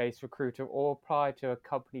 database, recruiter, or apply to a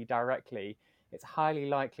company directly, it's highly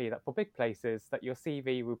likely that for big places that your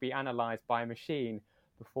CV will be analysed by a machine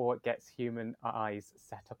before it gets human eyes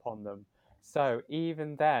set upon them. So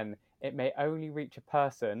even then, it may only reach a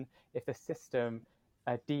person if the system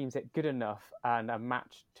deems it good enough and a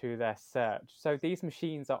match to their search. So these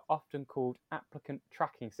machines are often called applicant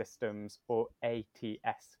tracking systems, or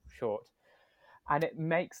ATS short. And it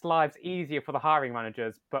makes lives easier for the hiring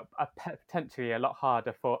managers, but potentially a lot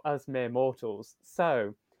harder for us mere mortals.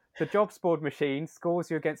 So the jobs board machine scores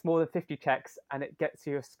you against more than 50 checks, and it gets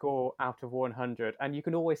you a score out of 100. And you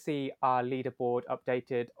can always see our leaderboard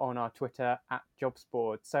updated on our Twitter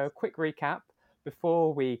 @jobsboard. So a quick recap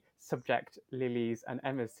before we subject Lily's and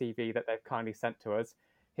Emma's CV that they've kindly sent to us.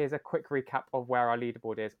 Here's a quick recap of where our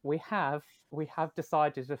leaderboard is. We have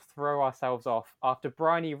decided to throw ourselves off after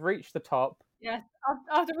Bryony reached the top. Yes,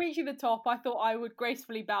 after reaching the top, I thought I would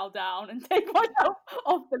gracefully bow down and take myself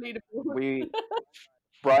off the leaderboard.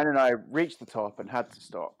 Brian and I reached the top and had to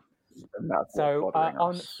stop. And that's So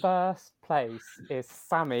on us. first place is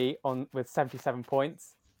Sammy with 77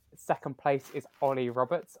 points. Second place is Ollie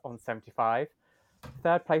Roberts on 75.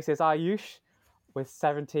 Third place is Ayush with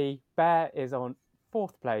 70. Bear is on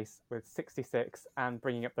fourth place with 66, and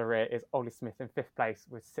bringing up the rear is Ollie Smith in fifth place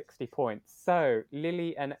with 60 points. So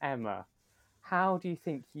Lily and Emma, how do you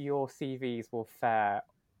think your CVs will fare,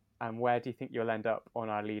 and where do you think you'll end up on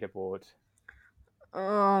our leaderboard?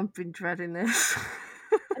 Oh, I've been dreading this.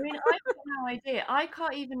 I mean, I've got no idea. I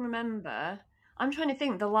can't even remember. I'm trying to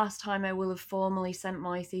think the last time I will have formally sent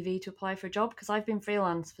my CV to apply for a job, because I've been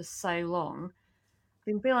freelance for so long. I've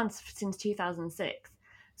been freelance since 2006.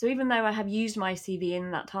 So even though I have used my CV in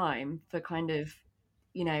that time for kind of,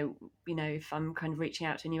 you know, if I'm kind of reaching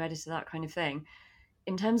out to a new editor, that kind of thing,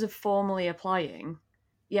 in terms of formally applying,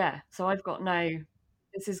 yeah. So I've got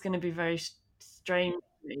this is going to be very strange.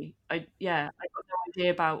 I got no idea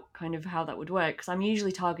about kind of how that would work, because I'm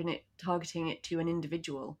usually targeting it to an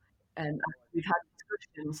individual, and we've had a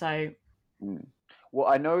discussion. So, well,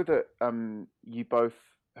 I know that you both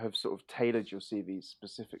have sort of tailored your CVs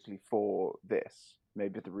specifically for this.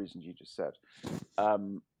 Maybe the reasons you just said.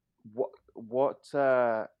 What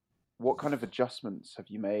kind of adjustments have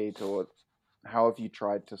you made, or how have you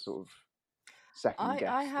tried to sort of second guess?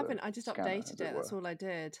 I haven't. I just updated it. That's all I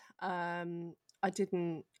did. I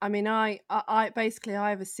didn't. I mean, I basically I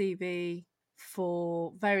have a CV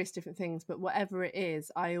for various different things, but whatever it is,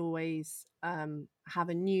 I always have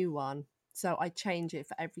a new one. So I change it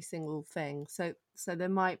for every single thing. So there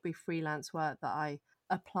might be freelance work that I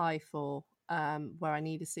apply for where I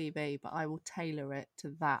need a CV, but I will tailor it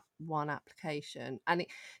to that one application. And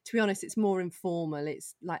to be honest, it's more informal.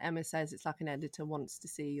 It's like Emma says, it's like an editor wants to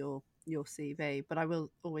see your CV, but I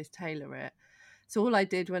will always tailor it. So all I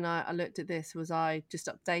did when I looked at this was I just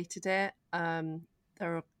updated it. There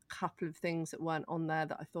are a couple of things that weren't on there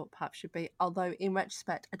that I thought perhaps should be, although in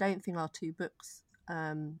retrospect, I don't think our two books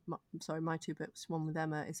my 2 books, one with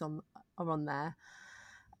Emma, are on there.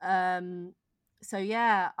 So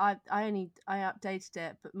yeah, I updated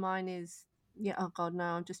it, but mine is, yeah, oh god, no,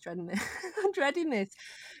 I'm just dreading it. I'm dreading this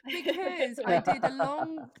because I did a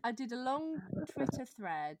long Twitter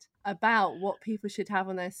thread about what people should have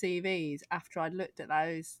on their CVs after I'd looked at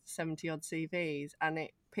those 70 odd CVs, and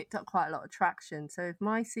it picked up quite a lot of traction. So if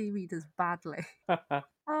my CV does badly,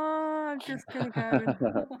 I'm just gonna go and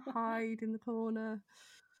hide in the corner.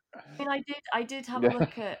 I mean, I did have a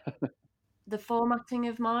look at the formatting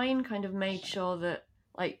of mine, kind of made sure that,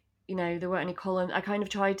 like, you know, there weren't any columns. I kind of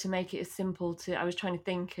tried to make it as simple I was trying to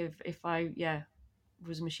think of, if I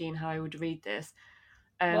was a machine, how I would read this.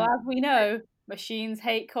 Well, as we know, machines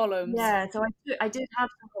hate columns. Yeah, so I did have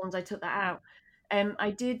some columns. I took that out.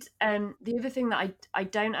 I did. The other thing that I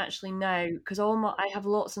don't actually know, because I have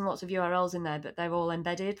lots and lots of URLs in there, but they're all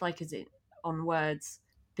embedded, like as it on Words,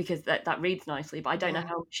 because that reads nicely. But I don't know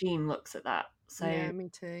how a machine looks at that. So yeah, me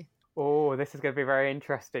too. Oh, this is going to be very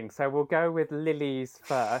interesting. So we'll go with Lily's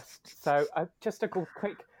first. So just a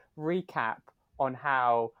quick recap on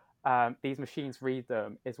how these machines read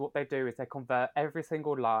them is what they do is they convert every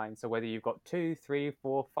single line. So whether you've got 2, 3,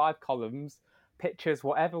 4, 5 columns, pictures,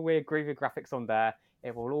 whatever weird groovy graphics on there,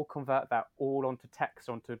 it will all convert that all onto text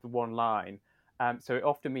onto one line. So it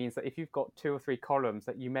often means that if you've got 2 or 3 columns,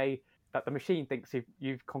 that the machine thinks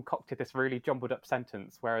you've concocted this really jumbled up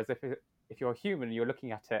sentence. Whereas if you're a human and you're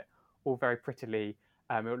looking at it all very prettily,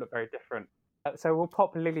 it will look very different. So we'll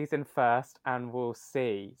pop Lily's in first and we'll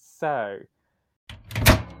see. So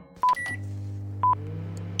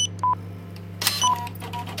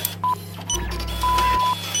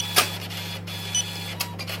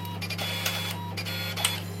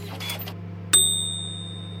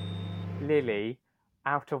Lily,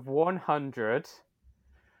 out of 100,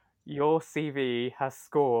 your CV has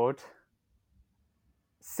scored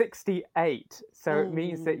 68. So it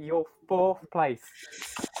means that you're 4th place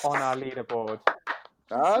on our leaderboard.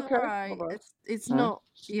 Okay. Right. It's not.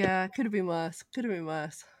 Yeah, could have been worse. Could have been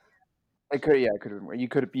worse. It could have been. You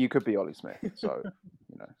could be Ollie Smith. So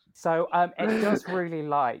you know. So it does really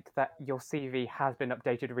like that your CV has been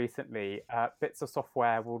updated recently. Bits of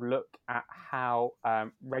software will look at how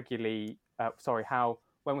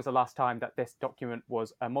when was the last time that this document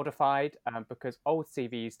was modified, because old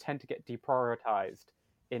CVs tend to get deprioritized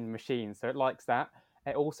in machines. So it likes that.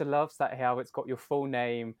 It also loves that how it's got your full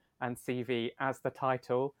name and CV as the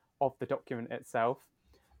title of the document itself.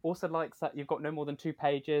 Also likes that you've got no more than 2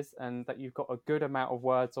 pages and that you've got a good amount of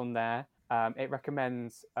words on there. It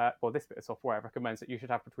recommends, this bit of software recommends that you should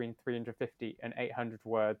have between 350 and 800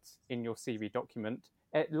 words in your CV document.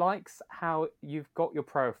 It likes how you've got your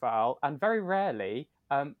profile, and very rarely,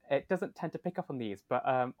 it doesn't tend to pick up on these, but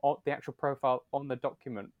on the actual profile on the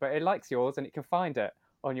document. But it likes yours and it can find it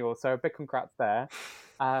on yours, so a big congrats there.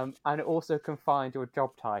 And it also can find your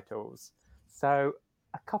job titles. So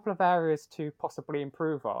a couple of areas to possibly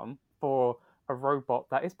improve on for a robot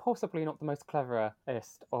that is possibly not the most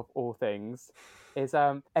cleverest of all things is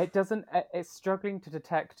it's struggling to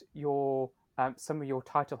detect your some of your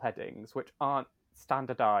title headings which aren't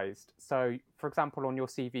standardized. So for example, on your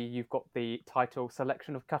CV you've got the title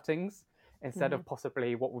selection of cuttings instead of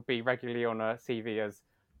possibly what would be regularly on a CV as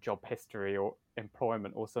job history or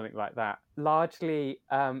employment or something like that. Largely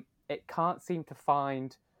it can't seem to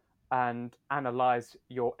find and analyze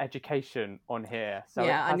your education on here. So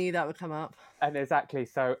yeah, I knew that would come up. And exactly.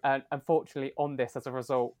 So, and unfortunately, on this, as a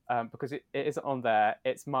result, because it isn't on there,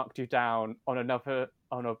 it's marked you down on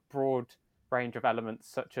a broad range of elements,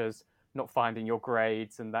 such as not finding your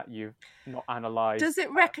grades and that you've not analysed. Does it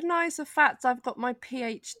recognise the fact I've got my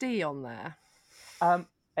PhD on there?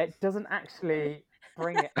 It doesn't actually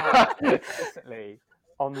bring it out explicitly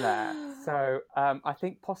on there. So I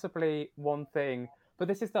think possibly one thing. But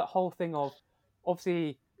this is the whole thing of,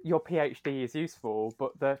 obviously, your PhD is useful,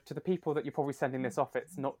 but to the people that you're probably sending this off,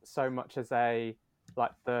 it's not so much as the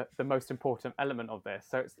most important element of this.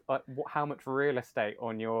 So it's like, how much real estate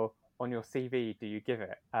on your CV do you give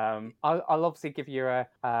it? I'll obviously give you a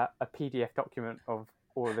PDF document of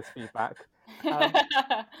all of this feedback. But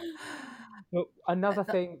another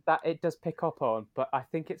thing that it does pick up on, but I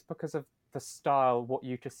think it's because of the style, what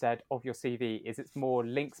you just said of your CV, is it's more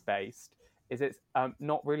links based. Is it's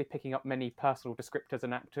not really picking up many personal descriptors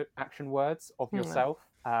and action words of yourself.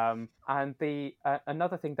 And the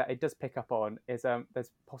another thing that it does pick up on is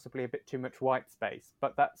there's possibly a bit too much white space,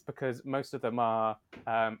 but that's because most of them are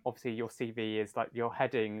obviously your CV is like your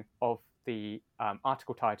heading of the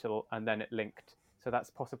article title and then it linked. So that's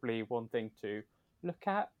possibly one thing to look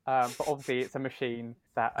at. But obviously, it's a machine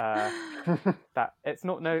that that it's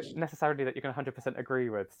not necessarily that you can 100% agree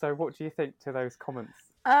with. So, what do you think to those comments?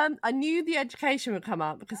 I knew the education would come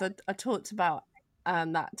up because I talked about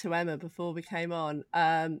that to Emma before we came on.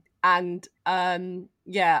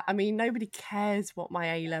 Yeah, I mean, nobody cares what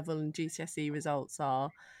my A level and GCSE results are.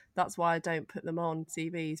 That's why I don't put them on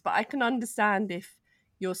CVs. But I can understand if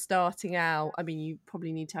you're starting out. I mean, you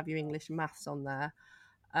probably need to have your English and maths on there.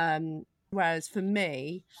 Whereas for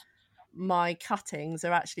me, my cuttings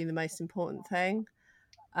are actually the most important thing.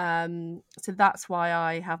 So that's why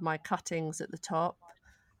I have my cuttings at the top.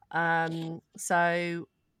 So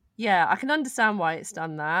yeah, I can understand why it's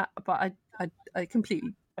done that, but I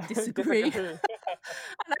completely disagree.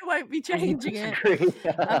 And I won't be changing it.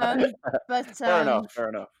 But Fair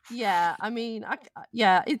enough. Yeah, I mean,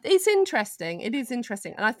 it's interesting. It is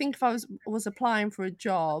interesting, and I think if I was applying for a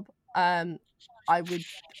job, I would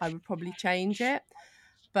probably change it.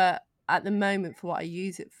 But at the moment, for what I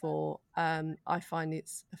use it for, I find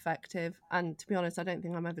it's effective. And to be honest, I don't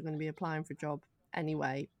think I'm ever going to be applying for a job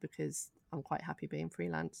anyway, because I'm quite happy being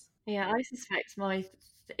freelance. Yeah, I suspect my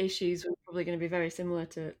issues were probably going to be very similar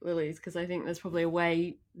to Lily's, because I think there's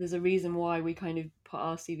probably there's a reason why we kind of put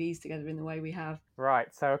our CVs together in the way we have.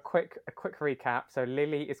 Right, so a quick recap. So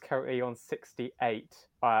Lily is currently on 68,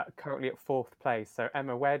 currently at 4th place. So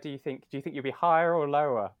Emma, where do you think you'll be higher or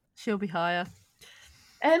lower? She'll be higher.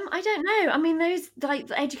 I don't know. I mean, those like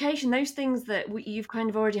the education, those things that you've kind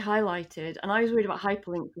of already highlighted, and I was worried about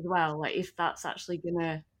hyperlinks as well. Like if that's actually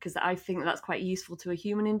gonna, because I think that's quite useful to a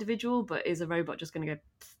human individual, but is a robot just gonna go? I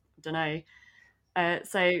don't know.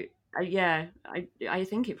 Yeah, I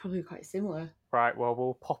think it probably quite similar. Right. Well,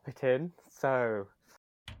 we'll pop it in. So.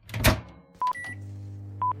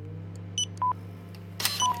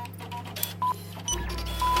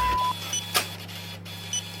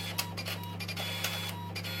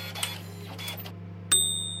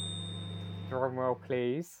 Drum roll,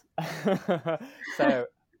 please. So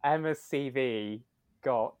Emma's CV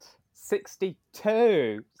got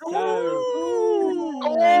 62. Oh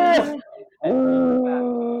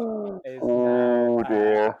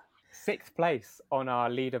dear. 6th place on our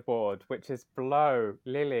leaderboard, which is below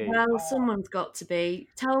Lily. Well, someone's got to be.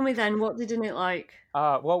 Tell me then, what didn't it like?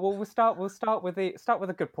 Well, we'll start with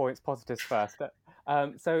the good points, positives first.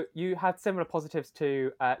 So you had similar positives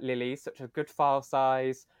to Lily's, such as good file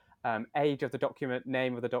size, age of the document,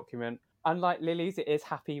 name of the document. Unlike Lily's, it is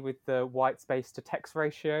happy with the white space to text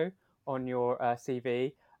ratio on your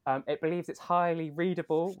CV. It believes it's highly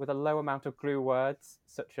readable with a low amount of glue words,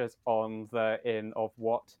 such as on, the, in, of,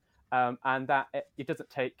 what, and that it doesn't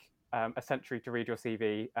take a century to read your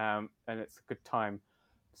CV, and it's a good time.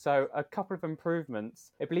 So a couple of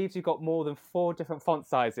improvements. It believes you've got more than 4 different font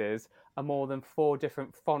sizes and more than 4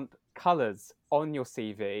 different font colours on your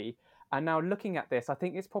CV. And now looking at this, I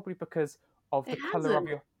think it's probably because of the colour of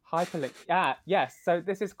your hyperlink. Yes. So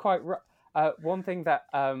this is quite one thing that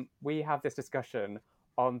we have this discussion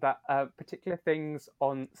on, that particular things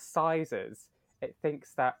on sizes. It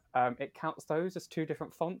thinks that it counts those as 2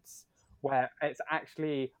 different fonts, where it's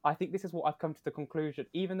actually, I think this is what I've come to the conclusion,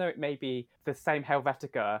 even though it may be the same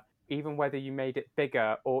Helvetica, even whether you made it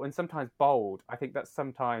bigger and sometimes bold, I think that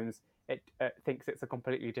sometimes it thinks it's a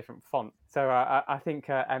completely different font. So I think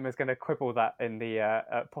Emma's going to quibble that in the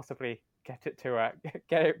possibly get it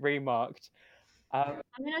remarked. I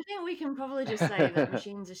mean, I think we can probably just say that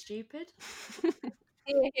machines are stupid.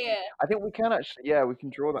 Yeah. I think we can actually, we can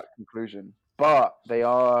draw that conclusion, but they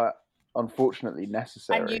are unfortunately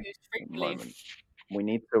necessary. And used frequently.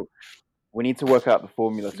 We need to work out the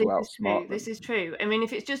formula to outsmart them. This is true. I mean,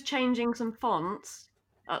 if it's just changing some fonts,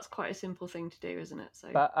 that's quite a simple thing to do, isn't it? So,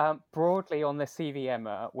 but broadly on the CV,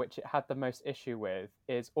 Emma, which it had the most issue with,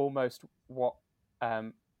 is almost what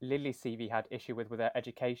Lily's CV had issue with their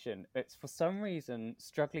education. It's for some reason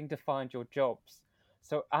struggling to find your jobs.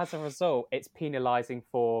 So as a result, it's penalising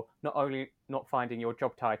for not only not finding your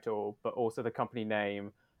job title, but also the company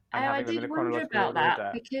name. And I did wonder about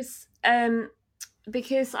that because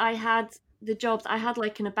I had the jobs, I had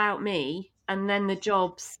like an about me, and then the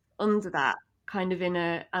jobs under that kind of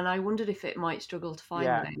and I wondered if it might struggle to find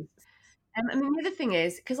those. I mean, the other thing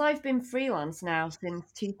is, because I've been freelance now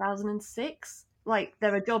since 2006, like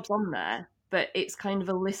there are jobs on there, but it's kind of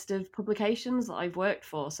a list of publications that I've worked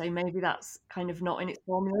for. So maybe that's kind of not in its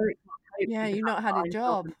formula. Yeah, you've not had a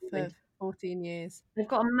job for 14 years. They've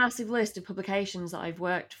got a massive list of publications that I've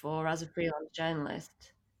worked for as a freelance journalist.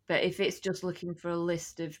 But if it's just looking for a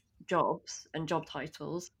list of jobs and job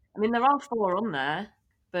titles, I mean, there are 4 on there,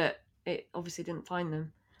 but it obviously didn't find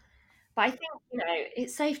them. But I think,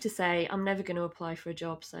 it's safe to say I'm never going to apply for a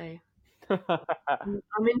job, so...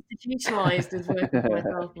 I'm institutionalized as working for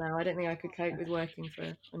myself now. I don't think I could cope with working for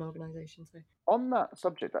an organisation. So On that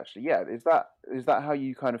subject, actually, yeah, is that how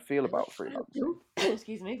you kind of feel about freelancing?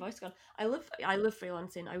 Excuse me, voice gone. I love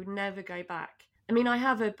freelancing. I would never go back. I mean, I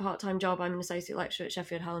have a part-time job. I'm an associate lecturer at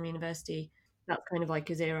Sheffield Hallam University. That's kind of like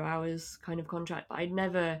a 0 hours kind of contract. But I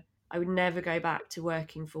would never go back to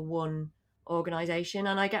working for one organisation.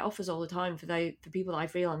 And I get offers all the time for people that I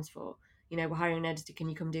freelance for. You know, we're hiring an editor. Can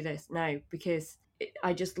you come do this? No, because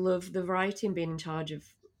I just love the variety and being in charge of,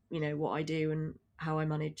 you know, what I do and how I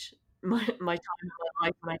manage my time and my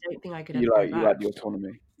life. And I don't think I could ever go back. You like the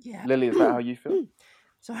autonomy. Yeah. Lily, is that how you feel?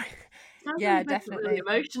 Sorry. Sounds Yeah, like definitely. really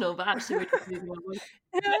emotional, but actually we're just losing our voice.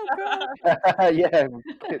 Oh, God. Yeah,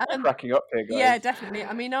 it's cracking up here, guys. Yeah, definitely.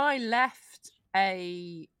 I mean, I left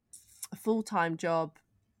a full-time job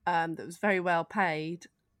that was very well paid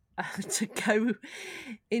to go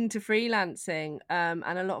into freelancing and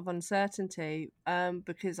a lot of uncertainty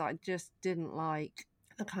because I just didn't like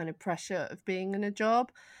the kind of pressure of being in a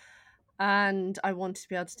job. And I wanted to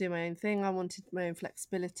be able to do my own thing. I wanted my own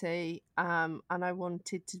flexibility, and I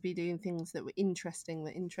wanted to be doing things that were interesting,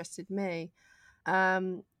 that interested me.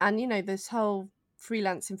 And you know, this whole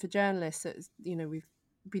freelancing for journalists that you know we've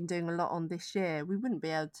been doing a lot on this year, we wouldn't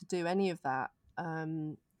be able to do any of that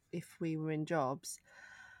if we were in jobs.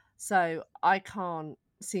 So I can't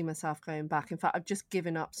see myself going back. In fact, I've just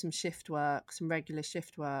given up some shift work, some regular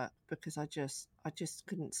shift work, because I just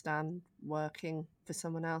couldn't stand working for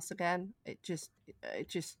someone else again. It just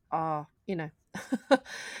you know,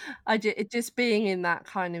 it just being in that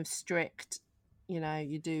kind of strict, you know,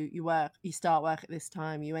 you start work at this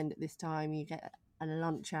time, you end at this time, you get a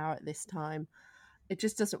lunch hour at this time. It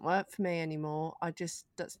just doesn't work for me anymore.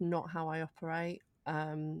 That's not how I operate.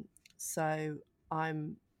 So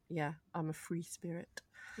I'm a free spirit.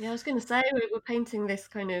 Yeah, I was going to say we're painting this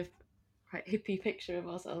kind of quite hippie picture of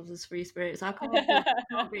ourselves as free spirits. How can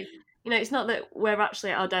we? You know, it's not that we're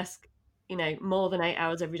actually at our desk, you know, more than 8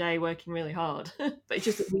 hours every day working really hard, but it's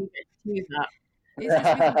just that we get to use that. It's just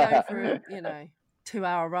we can go for a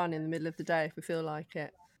 2-hour run in the middle of the day if we feel like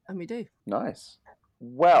it, and we do. Nice.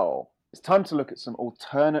 Well, it's time to look at some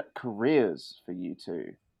alternate careers for you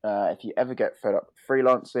two. If you ever get fed up with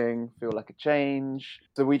freelancing, feel like a change.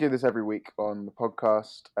 So we do this every week on the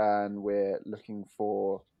podcast, and we're looking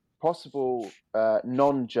for possible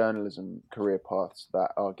non-journalism career paths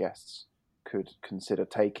that our guests could consider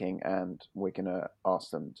taking, and we're going to ask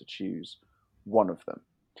them to choose one of them.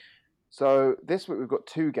 So this week we've got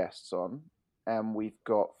 2 guests on, and we've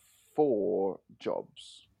got 4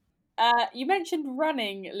 jobs. You mentioned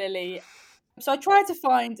running, Lily. So I tried to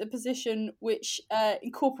find a position which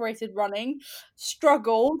incorporated running.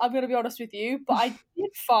 Struggled, I'm going to be honest with you, but I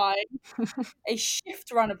did find a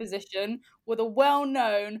shift runner position with a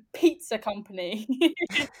well-known pizza company.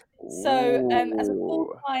 So as a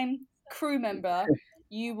full-time crew member,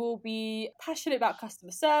 you will be passionate about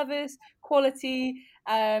customer service, quality,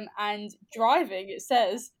 and driving, it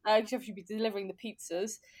says, because you have to be delivering the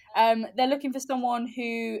pizzas. They're looking for someone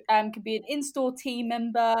who can be an in-store team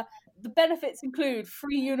member. The benefits include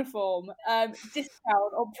free uniform,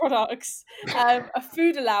 discount on products, a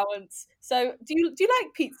food allowance. So do you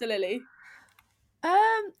like pizza, Lily?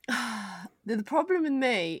 The problem with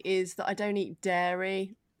me is that I don't eat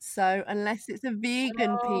dairy. So unless it's a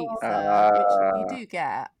vegan pizza, which you do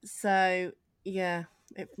get, so yeah,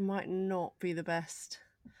 it might not be the best.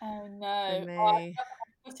 Oh no, for me. I'm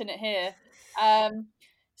putting it here.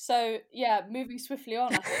 So yeah, moving swiftly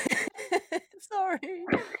on, I think. Sorry.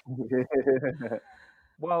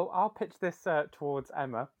 Well, I'll pitch this towards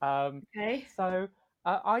Emma. Okay. So,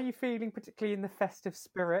 are you feeling particularly in the festive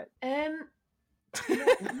spirit? That's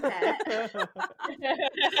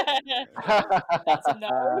a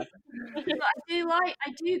no. But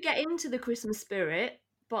I do get into the Christmas spirit,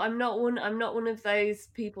 but I'm not one of those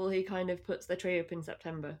people who kind of puts their tree up in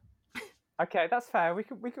September. Okay, that's fair. We've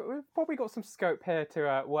probably got some scope here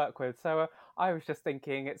to work with. So I was just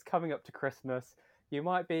thinking, it's coming up to Christmas. You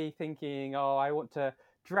might be thinking, oh, I want to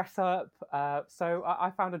dress up. So I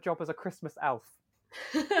found a job as a Christmas elf.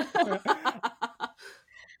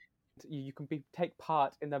 You can take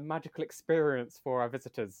part in the magical experience for our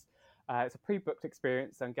visitors. It's a pre-booked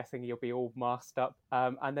experience. I'm guessing you'll be all masked up,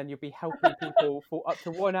 and then you'll be helping people for up to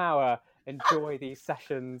 1 hour enjoy these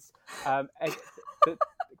sessions.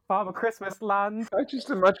 Farmer Christmas land. I just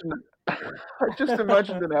imagined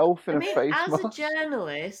an elf in a face as mask. A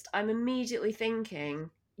journalist, I'm immediately thinking,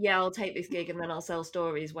 yeah, I'll take this gig and then I'll sell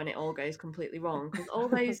stories when it all goes completely wrong. Because all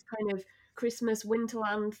those kind of Christmas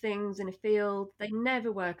Winterland things in a field, they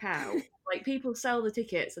never work out. Like, people sell the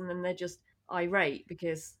tickets and then they're just irate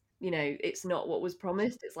because it's not what was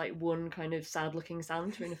promised. It's like one kind of sad-looking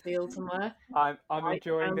Santa in a field somewhere. I'm Right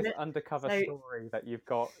enjoying around this it. undercover So- story that you've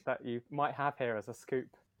got, that you might have here as a scoop.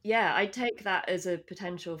 Yeah, I take that as a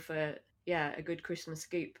potential for a good Christmas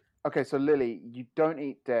scoop. Okay, so Lily, you don't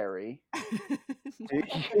eat dairy.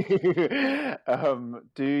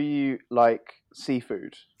 Do you like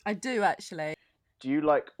seafood? I do actually. Do you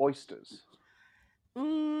like oysters?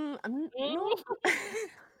 I'm not.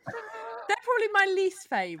 They're probably my least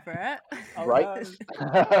favourite. Oh, Right.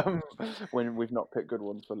 no. When we've not picked good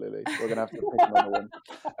ones for Lily, we're gonna have to pick another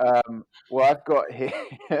one. Well, I've got here.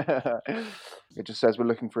 It just says we're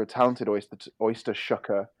looking for a talented oyster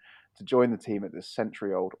shucker to join the team at this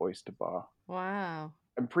century-old oyster bar. Wow.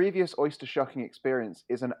 And previous oyster shucking experience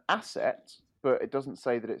is an asset, but it doesn't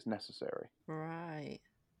say that it's necessary. Right.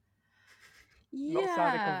 Not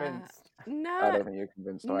sounding convinced. No. I don't think you're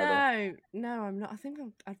convinced either. No, I'm not. I think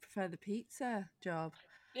I'd prefer the pizza job.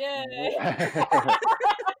 Yeah.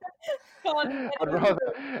 I'd rather.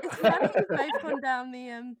 It's funny we've both gone down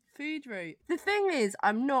the food route. The thing is,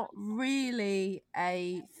 I'm not really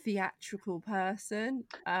a theatrical person.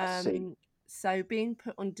 see. So being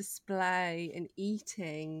put on display and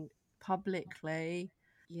eating publicly,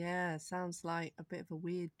 sounds like a bit of a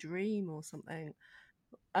weird dream or something.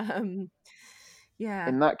 Yeah.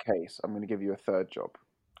 In that case, I'm going to give you a third job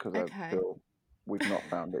because Okay. I feel we've not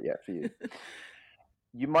found it yet for you.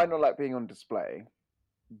 You might not like being on display,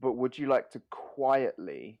 but would you like to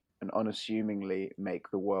quietly and unassumingly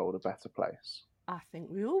make the world a better place? I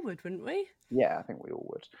think we all would, wouldn't we? Yeah, I think we all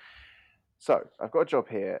would. So I've got a job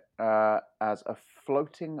here as a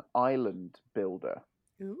floating island builder.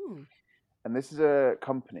 Ooh. And this is a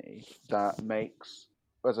company that makes,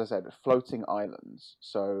 as I said, floating islands.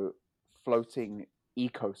 So floating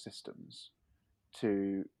ecosystems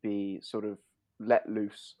to be sort of let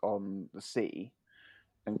loose on the sea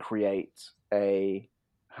and create a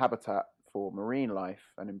habitat for marine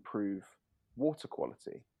life and improve water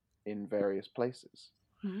quality in various places.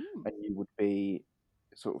 Mm. And you would be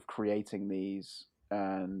sort of creating these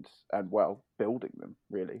and building them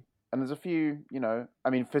really. And there's a few,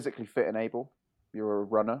 physically fit and able. You're a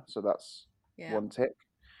runner, so that's one tick.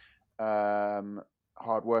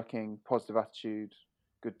 Hardworking, positive attitude,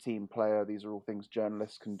 good team player. These are all things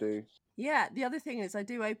journalists can do. Yeah, the other thing is I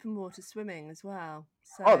do open water swimming as well.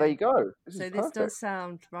 So, Oh, there you go. This so is this perfect. does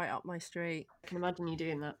sound right up my street. I can imagine you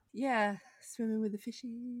doing that. Yeah, swimming with the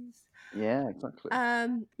fishies. Yeah, exactly.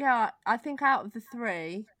 Yeah, I think out of the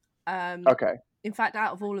three, Okay, in fact,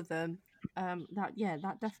 out of all of them,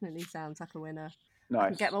 that definitely sounds like a winner. I nice.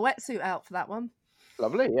 can get my wetsuit out for that one.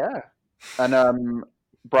 Lovely, yeah. And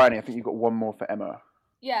Bryony, I think you've got one more for Emma.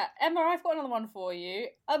 Yeah, Emma, I've got another one for you.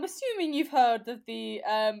 I'm assuming you've heard of the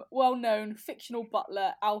well-known fictional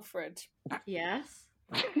butler Alfred. Yes.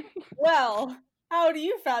 Well, how do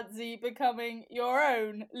you fancy becoming your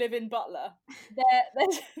own live-in butler?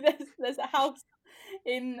 There's a house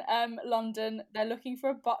in London. They're looking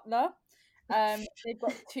for a butler. They've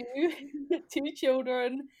got two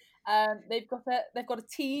children. They've got a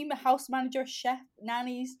team: a house manager, a chef,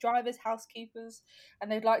 nannies, drivers, housekeepers,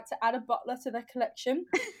 and they'd like to add a butler to their collection.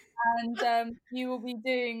 And you will be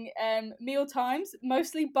doing meal times,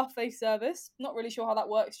 mostly buffet service. Not really sure how that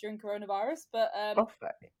works during coronavirus, but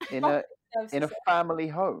Buffet in a family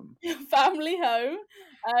home. Family home,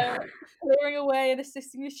 clearing away and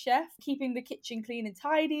assisting the chef, keeping the kitchen clean and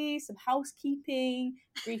tidy, some housekeeping,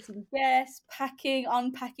 greeting guests, packing,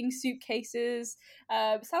 unpacking suitcases.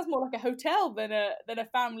 Sounds more like a hotel than a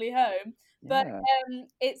family home. But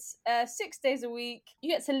it's 6 days a week. You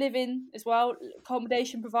get to live in as well,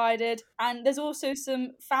 accommodation provided, and there's also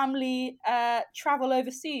some family travel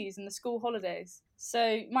overseas in the school holidays. So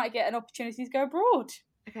you might get an opportunity to go abroad.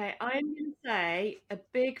 Okay, I'm going to say a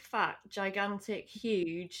big, fat, gigantic,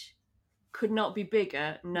 huge could not be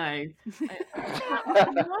bigger. No. That's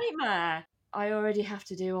a nightmare. I already have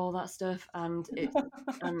to do all that stuff and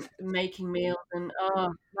making meals and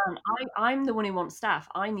I'm the one who wants staff.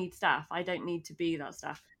 I need staff. I don't need to be that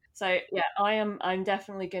staff. So yeah, I'm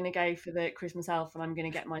definitely going to go for the Christmas elf, and I'm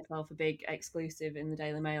going to get myself a big exclusive in the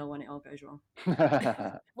Daily Mail when it all goes wrong.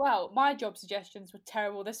 Well, my job suggestions were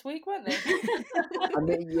terrible this week, weren't they? I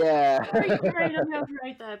mean, yeah.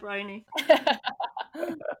 Right there, Bryony.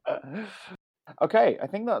 Okay, I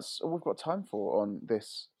think that's all we've got time for on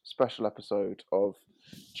this special episode of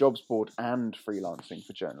Jobs Board and Freelancing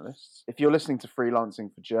for Journalists. If you're listening to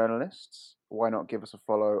Freelancing for Journalists, why not give us a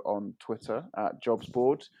follow on Twitter at Jobs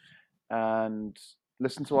Board and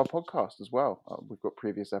listen to our podcast as well. We've got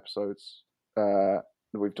previous episodes that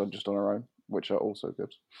we've done just on our own, which are also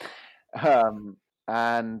good.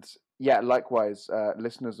 And yeah, likewise,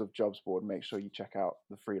 listeners of Jobs Board, make sure you check out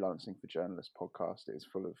the Freelancing for Journalists podcast. It is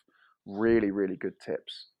full of really, really good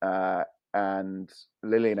tips. And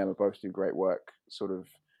Lily and Emma both do great work, sort of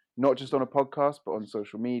not just on a podcast, but on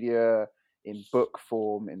social media, in book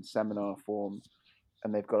form, in seminar form.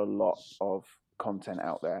 And they've got a lot of content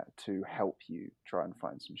out there to help you try and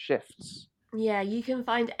find some shifts. Yeah, you can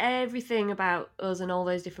find everything about us and all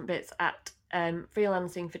those different bits at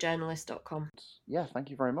freelancingforjournalists.com. Yeah, thank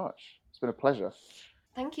you very much. It's been a pleasure.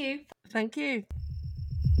 Thank you. Thank you.